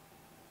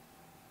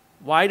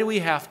 Why do we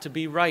have to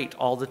be right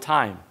all the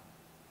time?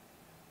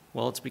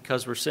 Well, it's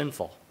because we're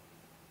sinful,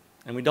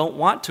 and we don't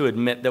want to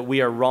admit that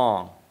we are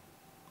wrong.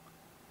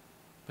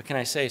 But can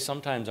I say,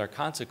 sometimes our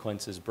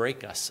consequences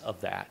break us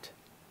of that.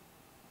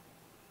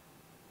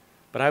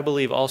 But I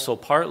believe also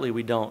partly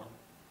we don't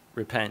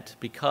repent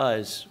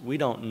because we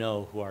don't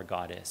know who our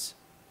God is.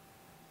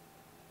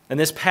 And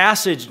this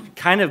passage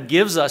kind of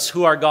gives us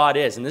who our God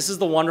is. And this is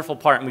the wonderful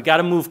part, and we've got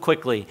to move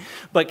quickly.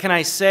 But can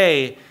I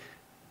say,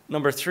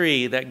 number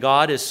 3, that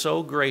God is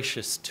so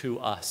gracious to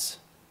us.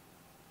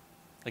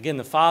 Again,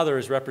 the Father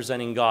is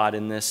representing God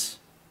in this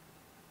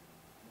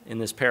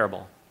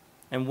parable.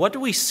 And what do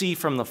we see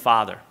from the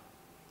Father?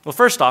 Well,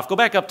 first off, go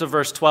back up to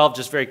verse 12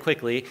 just very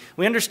quickly.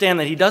 We understand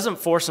that he doesn't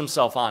force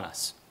himself on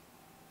us.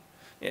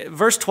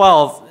 Verse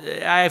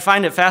 12, I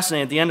find it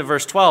fascinating. At the end of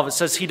verse 12, it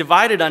says, he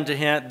divided unto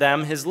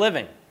them his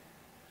living.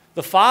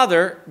 The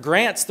Father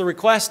grants the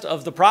request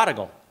of the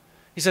prodigal.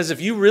 He says, if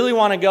you really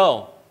want to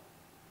go,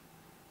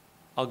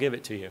 I'll give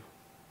it to you.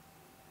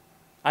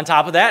 On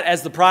top of that,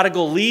 as the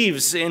prodigal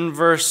leaves in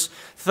verse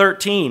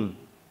 13,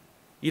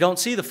 you don't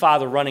see the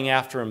Father running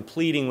after him,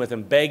 pleading with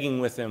him, begging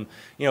with him,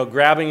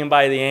 grabbing him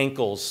by the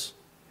ankles,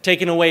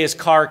 taking away his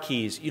car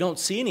keys. You don't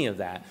see any of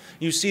that.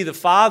 You see the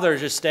Father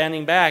just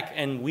standing back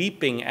and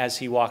weeping as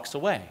he walks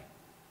away.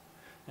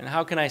 And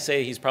how can I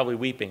say he's probably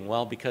weeping?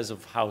 Well, because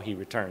of how he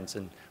returns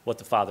and what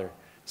the Father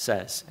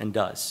says and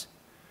does.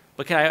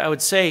 But I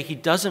would say he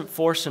doesn't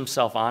force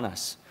himself on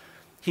us.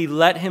 He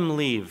let him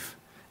leave.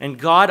 And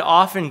God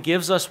often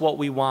gives us what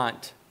we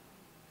want.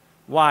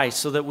 Why?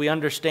 So that we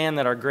understand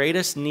that our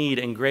greatest need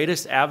and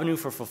greatest avenue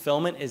for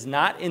fulfillment is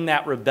not in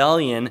that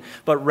rebellion,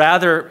 but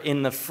rather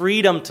in the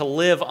freedom to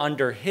live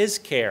under his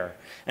care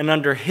and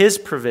under his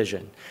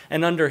provision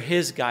and under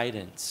his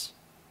guidance.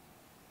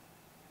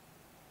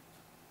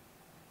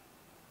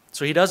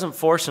 So he doesn't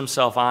force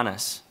himself on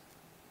us.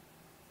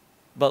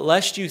 But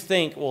lest you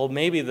think, well,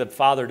 maybe the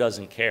Father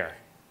doesn't care.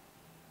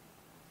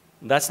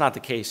 That's not the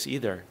case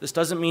either. This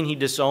doesn't mean he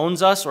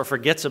disowns us or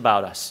forgets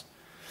about us.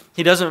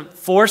 He doesn't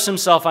force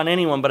himself on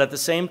anyone, but at the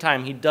same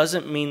time, he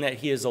doesn't mean that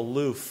he is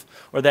aloof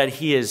or that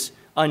he is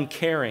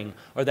uncaring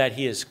or that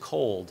he is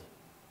cold.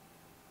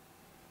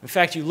 In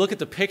fact, you look at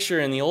the picture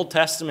in the Old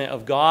Testament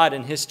of God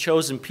and his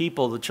chosen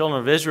people, the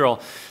children of Israel,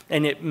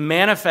 and it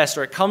manifests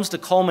or it comes to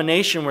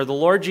culmination where the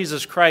Lord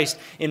Jesus Christ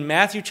in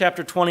Matthew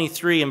chapter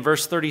 23 and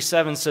verse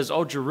 37 says,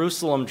 "O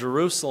Jerusalem,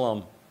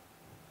 Jerusalem,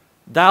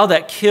 thou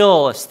that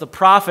killest the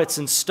prophets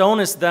and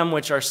stonest them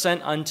which are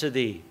sent unto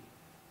thee."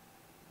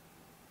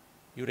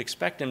 You would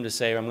expect him to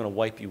say, I'm going to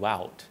wipe you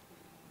out.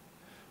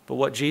 But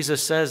what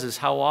Jesus says is,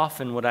 how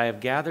often would I have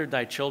gathered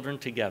thy children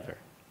together?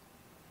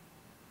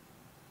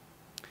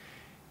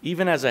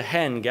 Even as a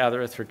hen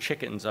gathereth her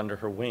chickens under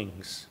her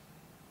wings,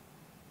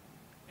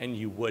 and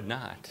you would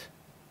not.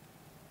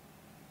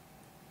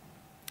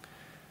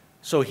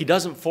 So he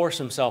doesn't force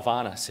himself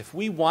on us. If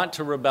we want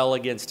to rebel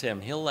against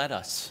him, he'll let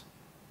us.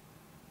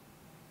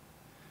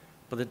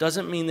 But it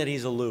doesn't mean that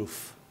he's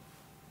aloof.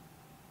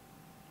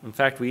 In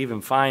fact, we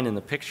even find in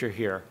the picture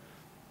here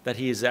that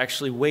he is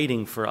actually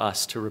waiting for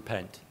us to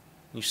repent.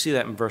 You see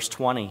that in verse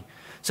 20. It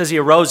says, he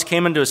arose,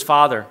 came unto his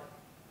father.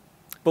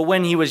 But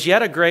when he was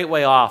yet a great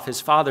way off,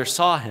 his father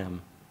saw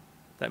him.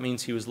 That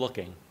means he was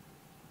looking.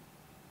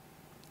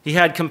 He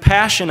had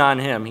compassion on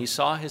him. He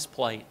saw his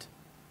plight.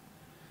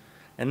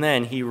 And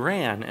then he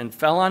ran and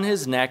fell on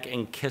his neck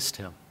and kissed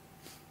him.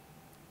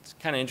 It's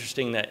kind of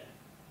interesting that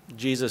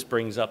Jesus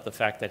brings up the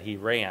fact that he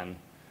ran.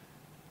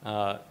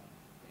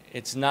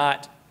 It's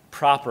not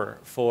proper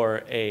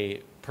for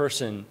a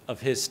person of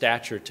his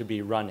stature to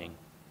be running.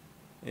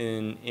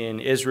 In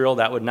Israel,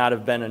 that would not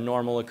have been a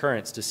normal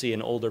occurrence to see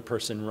an older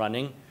person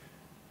running.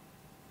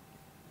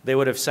 They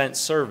would have sent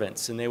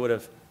servants, and they would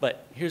have.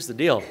 But here's the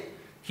deal: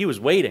 he was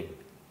waiting.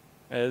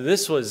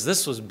 This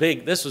was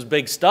big. This was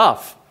big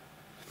stuff.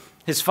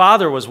 His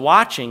father was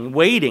watching,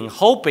 waiting,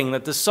 hoping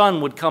that the son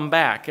would come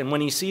back. And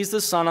when he sees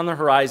the sun on the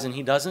horizon,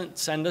 he doesn't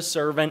send a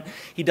servant.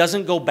 He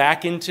doesn't go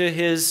back into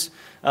his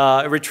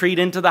retreat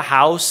into the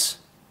house.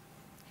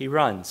 He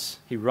runs.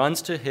 He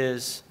runs to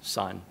his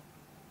son.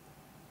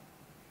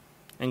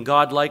 And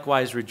God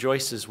likewise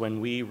rejoices when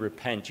we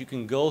repent. You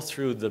can go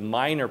through the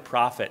minor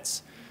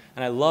prophets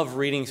And I love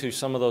reading through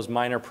some of those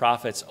minor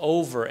prophets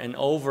over and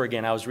over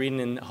again. I was reading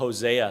in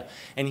Hosea,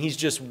 and he's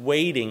just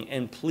waiting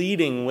and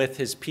pleading with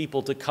his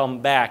people to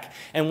come back.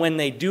 And when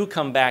they do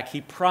come back,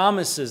 he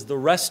promises the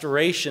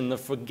restoration, the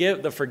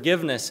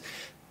forgiveness,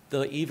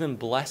 the even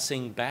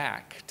blessing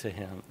back to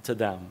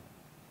them.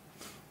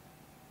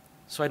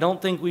 So I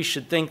don't think we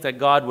should think that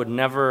God would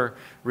never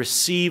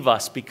receive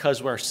us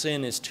because our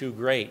sin is too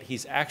great.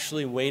 He's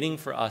actually waiting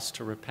for us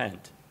to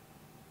repent.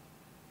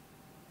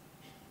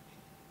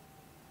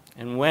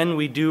 And when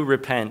we do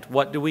repent,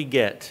 what do we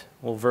get?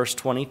 Well, verse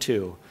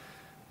 22,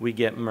 we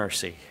get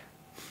mercy.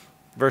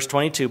 Verse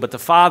 22, but the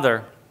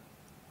Father,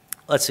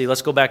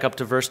 let's go back up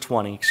to verse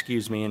 20,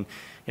 and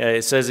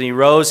it says, he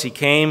rose, he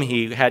came,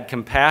 he had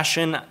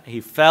compassion, he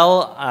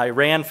fell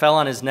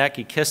on his neck,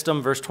 he kissed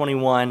him. Verse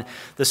 21,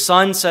 the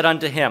Son said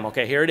unto him,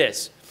 okay, here it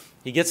is.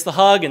 He gets the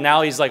hug, and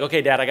now he's like,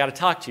 okay, Dad, I got to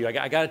talk to you.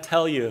 I got to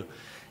tell you.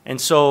 And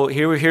so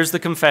here's the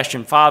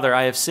confession. Father,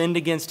 I have sinned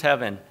against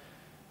heaven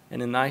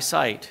and in thy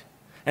sight,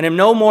 and am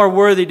no more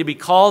worthy to be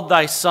called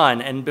thy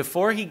son. And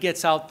before he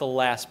gets out the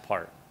last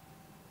part,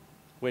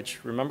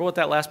 which, remember what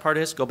that last part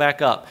is? Go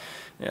back up.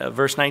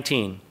 Verse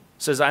 19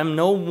 says, I am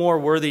no more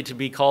worthy to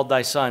be called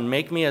thy son.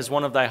 Make me as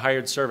one of thy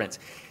hired servants.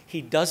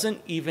 He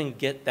doesn't even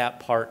get that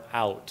part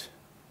out.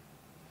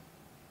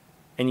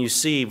 And you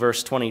see,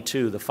 verse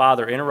 22, the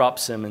father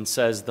interrupts him and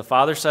says, the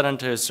father said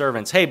unto his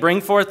servants, hey,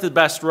 bring forth the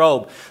best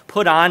robe,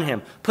 put on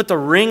him, put the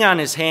ring on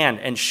his hand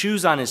and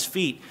shoes on his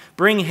feet.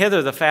 Bring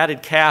hither the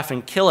fatted calf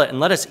and kill it, and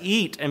let us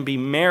eat and be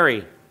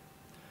merry.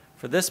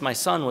 For this my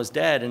son was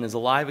dead and is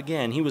alive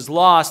again. He was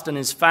lost and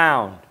is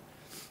found.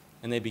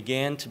 And they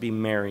began to be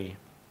merry.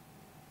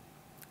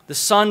 The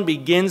son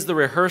begins the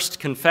rehearsed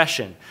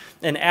confession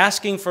and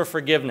asking for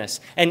forgiveness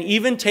and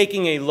even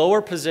taking a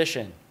lower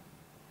position.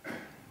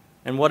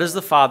 And what does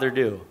the father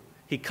do?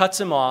 He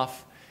cuts him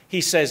off.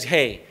 He says,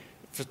 hey,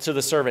 to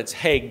the servants,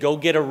 hey, go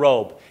get a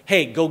robe.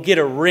 Hey, go get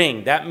a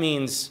ring. That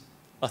means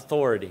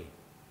authority.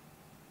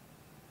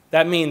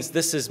 That means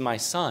this is my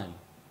son.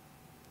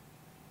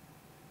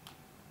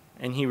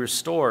 And he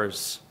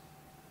restores.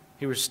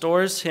 He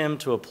restores him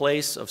to a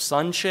place of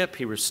sonship.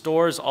 He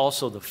restores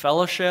also the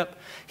fellowship.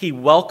 He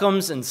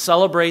welcomes and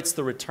celebrates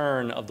the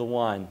return of the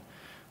one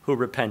who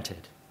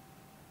repented.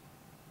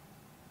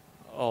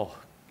 Oh,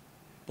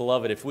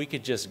 beloved, if we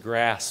could just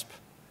grasp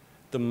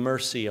the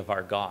mercy of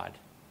our God.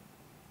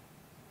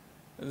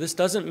 This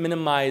doesn't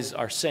minimize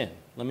our sin.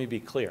 Let me be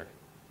clear.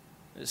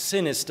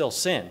 Sin is still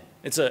sin.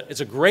 It's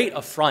a great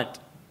affront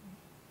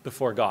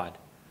before God.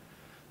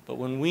 But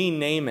when we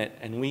name it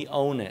and we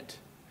own it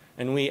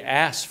and we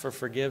ask for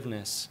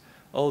forgiveness,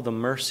 oh, the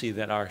mercy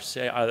that our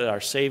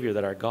Savior,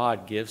 that our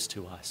God gives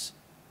to us.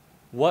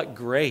 What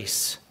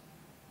grace.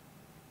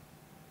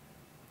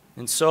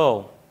 And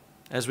so,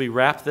 as we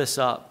wrap this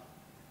up,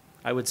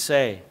 I would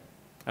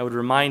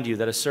remind you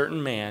that a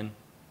certain man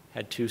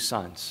had two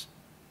sons.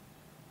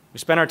 We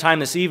spent our time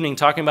this evening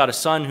talking about a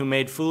son who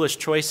made foolish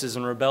choices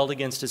and rebelled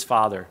against his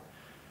father.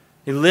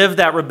 He lived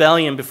that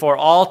rebellion before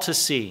all to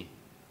see.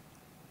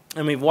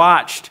 And we've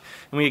watched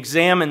and we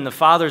examined the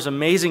father's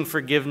amazing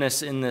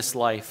forgiveness in this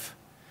life.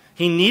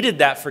 He needed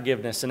that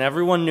forgiveness, and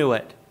everyone knew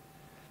it.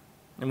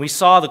 And we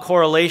saw the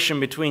correlation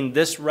between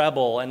this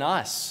rebel and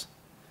us.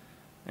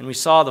 And we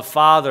saw the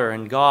Father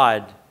and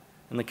God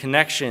and the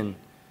connection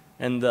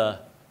and the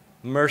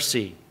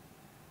mercy.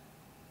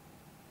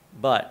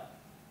 But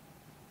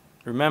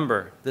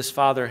remember, this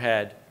father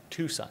had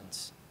two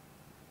sons.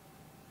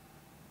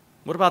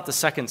 What about the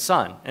second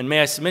son? And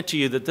may I submit to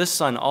you that this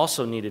son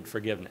also needed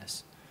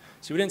forgiveness.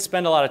 See, we didn't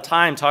spend a lot of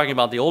time talking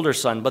about the older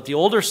son, but the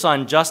older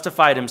son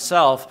justified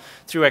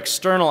himself through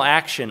external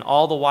action,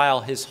 all the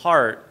while his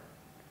heart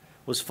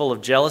was full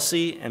of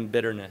jealousy and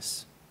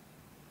bitterness.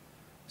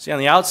 See, on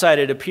the outside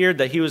it appeared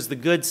that he was the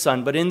good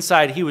son, but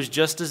inside he was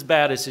just as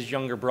bad as his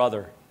younger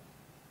brother.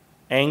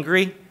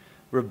 Angry,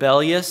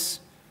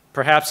 rebellious,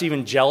 perhaps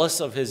even jealous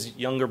of his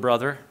younger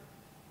brother.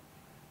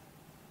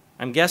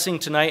 I'm guessing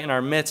tonight in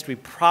our midst we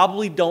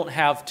probably don't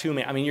have too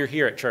many. I mean, you're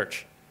here at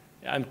church.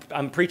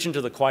 I'm preaching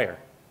to the choir.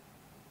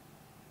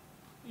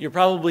 You're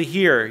probably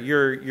here.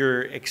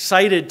 You're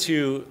excited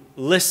to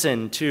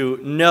listen, to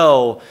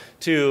know,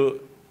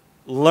 to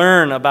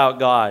learn about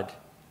God.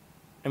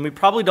 And we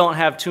probably don't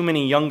have too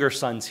many younger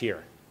sons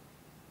here.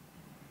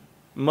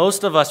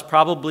 Most of us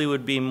probably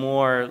would be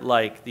more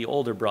like the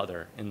older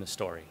brother in the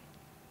story.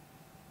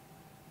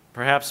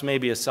 Perhaps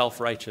maybe a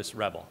self-righteous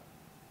rebel.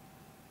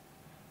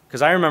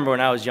 Because I remember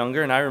when I was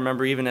younger, and I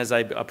remember even as I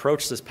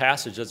approached this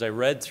passage, as I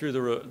read through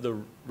the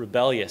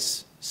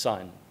rebellious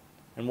son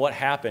and what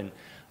happened,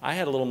 I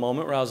had a little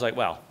moment where I was like,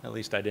 well, at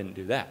least I didn't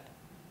do that.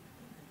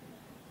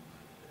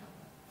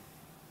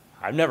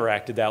 I've never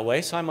acted that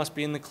way, so I must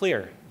be in the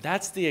clear.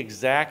 That's the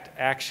exact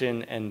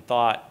action and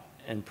thought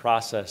and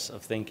process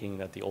of thinking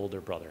that the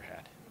older brother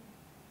had.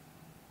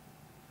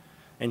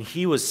 And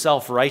he was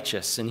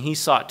self-righteous, and he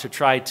sought to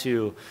try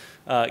to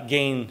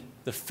gain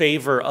the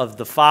favor of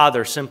the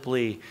Father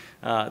simply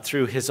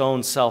through his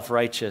own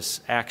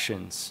self-righteous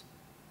actions.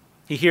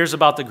 He hears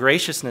about the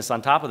graciousness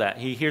on top of that.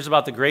 He hears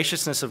about the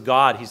graciousness of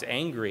God. He's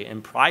angry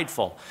and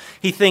prideful.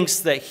 He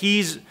thinks that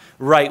he's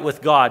right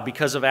with God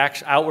because of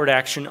outward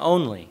action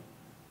only.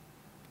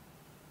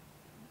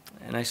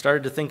 And I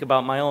started to think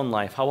about my own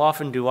life. How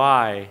often do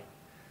I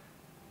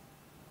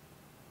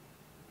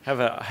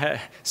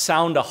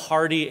sound a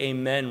hearty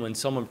amen when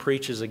someone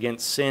preaches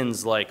against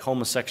sins like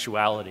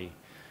homosexuality,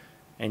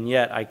 and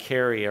yet I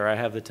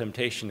have the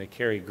temptation to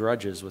carry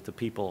grudges with the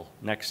people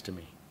next to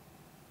me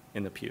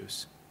in the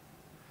pews?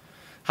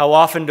 How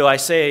often do I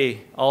say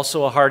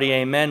also a hearty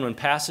amen when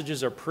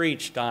passages are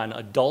preached on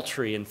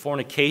adultery and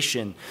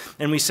fornication,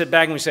 and we sit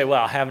back and we say,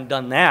 well, I haven't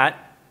done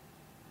that,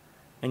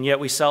 and yet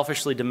we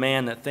selfishly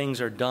demand that things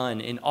are done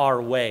in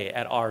our way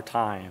at our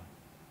time?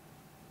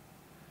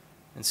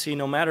 And see,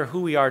 no matter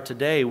who we are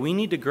today, we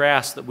need to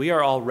grasp that we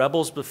are all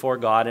rebels before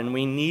God and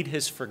we need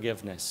His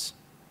forgiveness.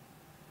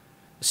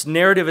 This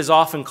narrative is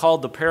often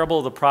called the parable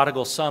of the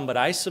prodigal son, but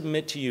I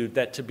submit to you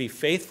that to be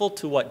faithful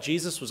to what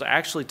Jesus was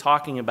actually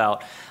talking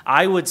about,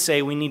 I would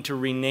say we need to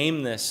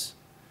rename this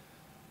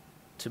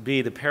to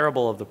be the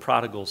parable of the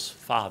prodigal's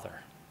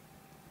father.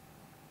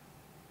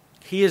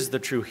 He is the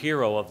true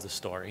hero of the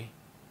story.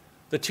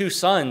 The two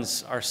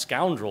sons are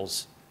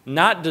scoundrels,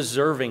 not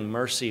deserving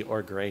mercy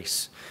or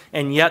grace.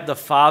 And yet the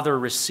Father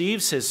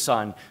receives his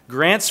Son,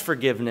 grants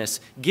forgiveness,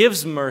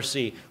 gives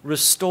mercy,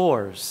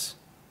 restores.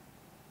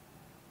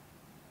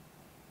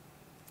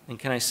 And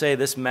can I say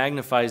this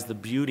magnifies the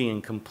beauty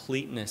and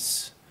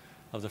completeness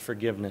of the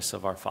forgiveness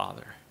of our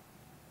Father?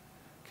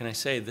 Can I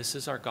say this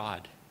is our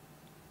God?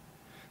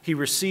 He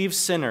receives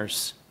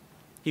sinners.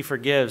 He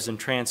forgives and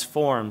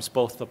transforms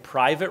both the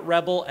private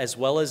rebel as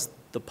well as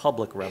the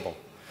public rebel.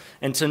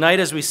 And tonight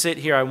as we sit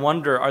here, I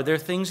wonder, are there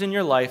things in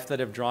your life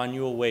that have drawn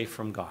you away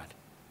from God?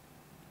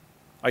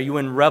 Are you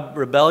in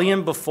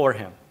rebellion before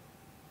Him?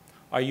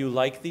 Are you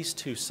like these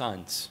two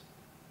sons?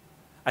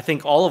 I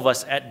think all of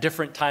us at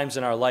different times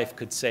in our life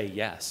could say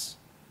yes.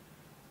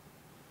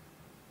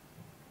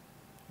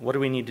 What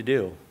do we need to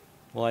do?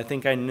 Well, I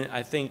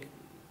think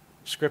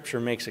Scripture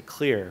makes it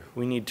clear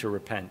we need to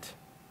repent.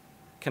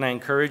 Can I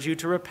encourage you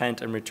to repent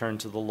and return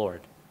to the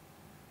Lord?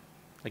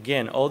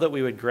 Again, oh, that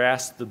we would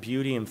grasp the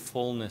beauty and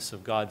fullness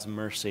of God's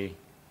mercy.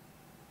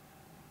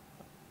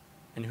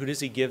 And who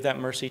does He give that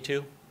mercy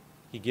to?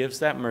 He gives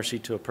that mercy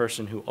to a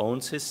person who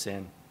owns his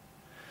sin,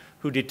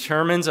 who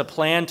determines a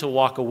plan to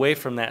walk away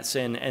from that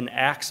sin and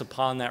acts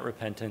upon that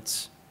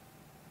repentance.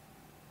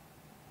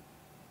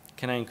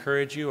 Can I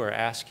encourage you or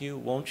ask you,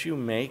 won't you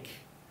make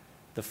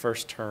the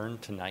first turn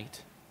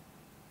tonight?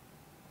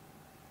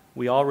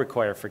 We all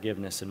require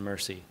forgiveness and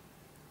mercy.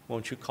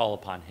 Won't you call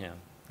upon Him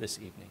this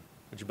evening?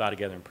 Would you bow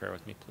together in prayer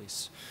with me,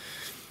 please?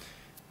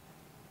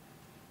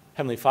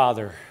 Heavenly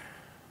Father,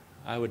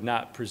 I would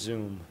not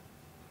presume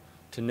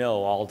to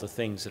know all the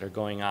things that are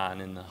going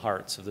on in the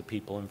hearts of the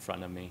people in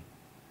front of me.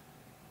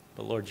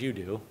 But Lord, you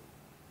do.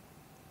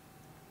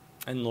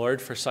 And Lord,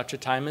 for such a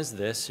time as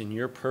this, in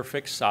your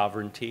perfect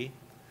sovereignty,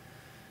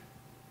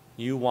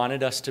 you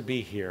wanted us to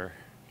be here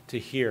to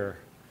hear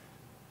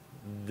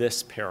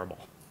this parable.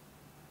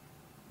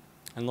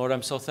 And Lord,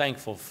 I'm so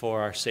thankful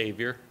for our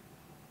Savior.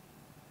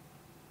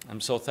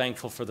 I'm so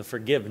thankful for the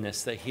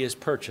forgiveness that He has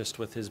purchased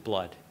with His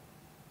blood.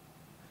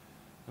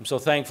 I'm so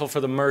thankful for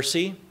the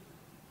mercy.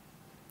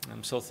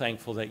 I'm so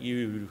thankful that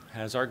you,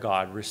 as our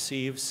God,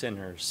 receive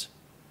sinners.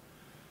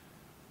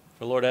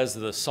 For Lord, as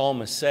the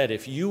psalmist said,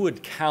 if you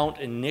would count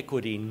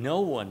iniquity,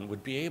 no one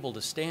would be able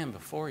to stand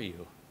before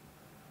you.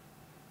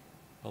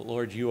 But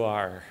Lord, you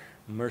are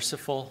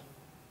merciful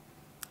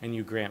and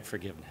you grant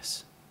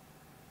forgiveness.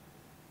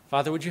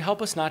 Father, would you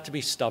help us not to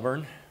be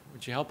stubborn?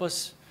 Would you help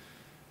us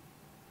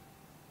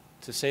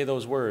to say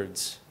those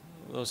words,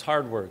 those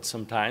hard words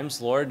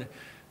sometimes? Lord,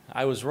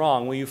 I was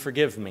wrong. Will you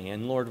forgive me?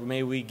 And Lord,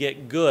 may we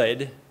get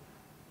good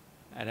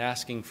at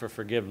asking for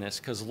forgiveness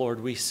because,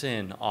 Lord, we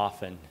sin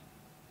often.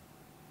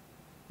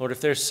 Lord, if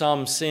there's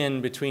some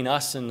sin between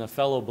us and a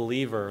fellow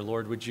believer,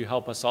 Lord, would you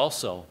help us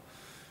also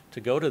to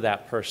go to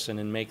that person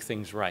and make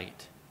things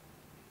right?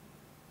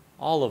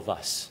 All of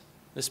us.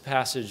 This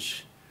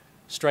passage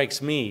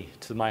strikes me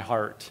to my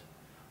heart.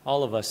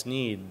 All of us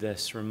need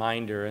this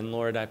reminder. And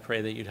Lord, I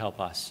pray that you'd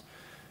help us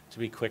to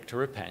be quick to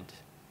repent,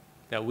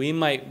 that we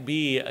might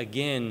be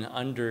again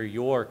under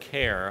your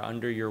care,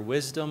 under your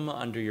wisdom,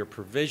 under your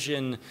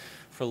provision.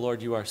 For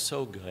Lord, you are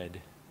so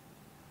good.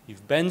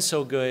 You've been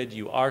so good,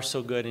 you are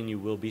so good, and you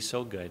will be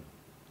so good.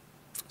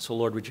 So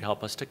Lord, would you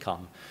help us to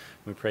come?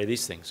 We pray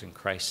these things in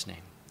Christ's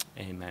name.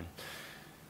 Amen.